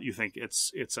 whether or not you think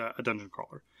it's a dungeon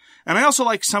crawler. And I also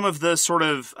like some of the sort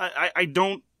of, I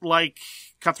don't like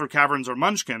Cutthroat Caverns or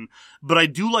Munchkin, but I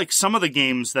do like some of the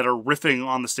games that are riffing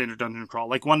on the standard dungeon crawl.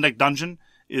 Like One Deck Dungeon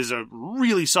is a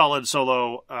really solid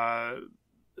solo,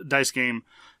 dice game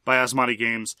by Asmati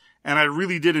Games. And I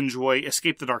really did enjoy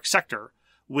Escape the Dark Sector,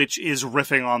 which is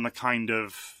riffing on the kind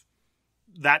of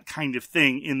that kind of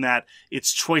thing in that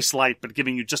it's choice light, but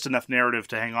giving you just enough narrative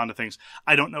to hang on to things.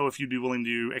 I don't know if you'd be willing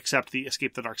to accept the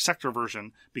Escape the Dark Sector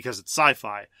version because it's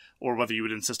sci-fi, or whether you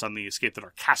would insist on the Escape the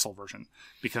Dark Castle version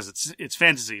because it's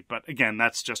fantasy. But again,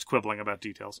 that's just quibbling about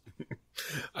details.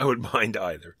 I wouldn't mind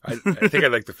either. I think I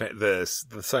like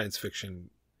the science fiction.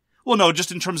 Well, no,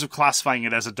 just in terms of classifying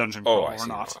it as a dungeon crawler or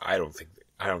not. I don't think.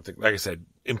 Like I said,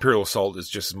 Imperial Assault is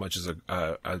just as much as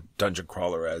a dungeon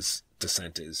crawler as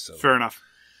Descent is. So. Fair enough.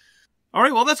 All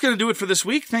right, well, that's going to do it for this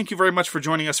week. Thank you very much for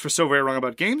joining us for So Very Wrong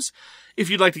About Games. If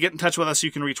you'd like to get in touch with us,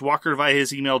 you can reach Walker via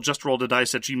his email,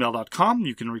 justrolledadice@gmail.com.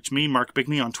 You can reach me, Mark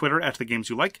Bigney, on Twitter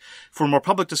 @TheGamesYouLike. For more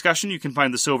public discussion, you can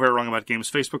find the So Very Wrong About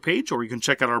Games Facebook page, or you can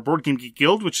check out our Board Game Geek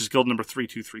Guild, which is guild number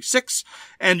 3236,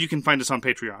 and you can find us on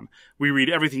Patreon. We read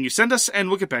everything you send us, and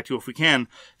we'll get back to you if we can.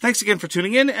 Thanks again for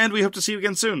tuning in, and we hope to see you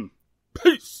again soon.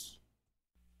 Peace!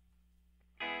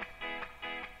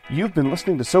 You've been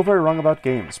listening to So Very Wrong About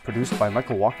Games, produced by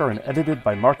Michael Walker and edited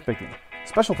by Mark Bigney.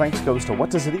 Special thanks goes to What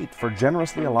Does It Eat for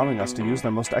generously allowing us to use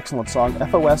their most excellent song,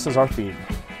 FOS, as our theme.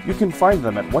 You can find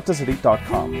them at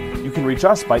whatdoesiteat.com. You can reach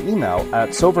us by email at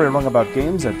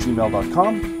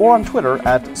soverywrongaboutgames@gmail.com or on Twitter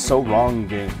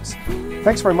 @SoWrongGames.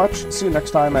 Thanks very much, see you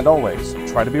next time, and always,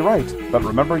 try to be right, but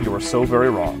remember you are so very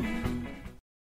wrong.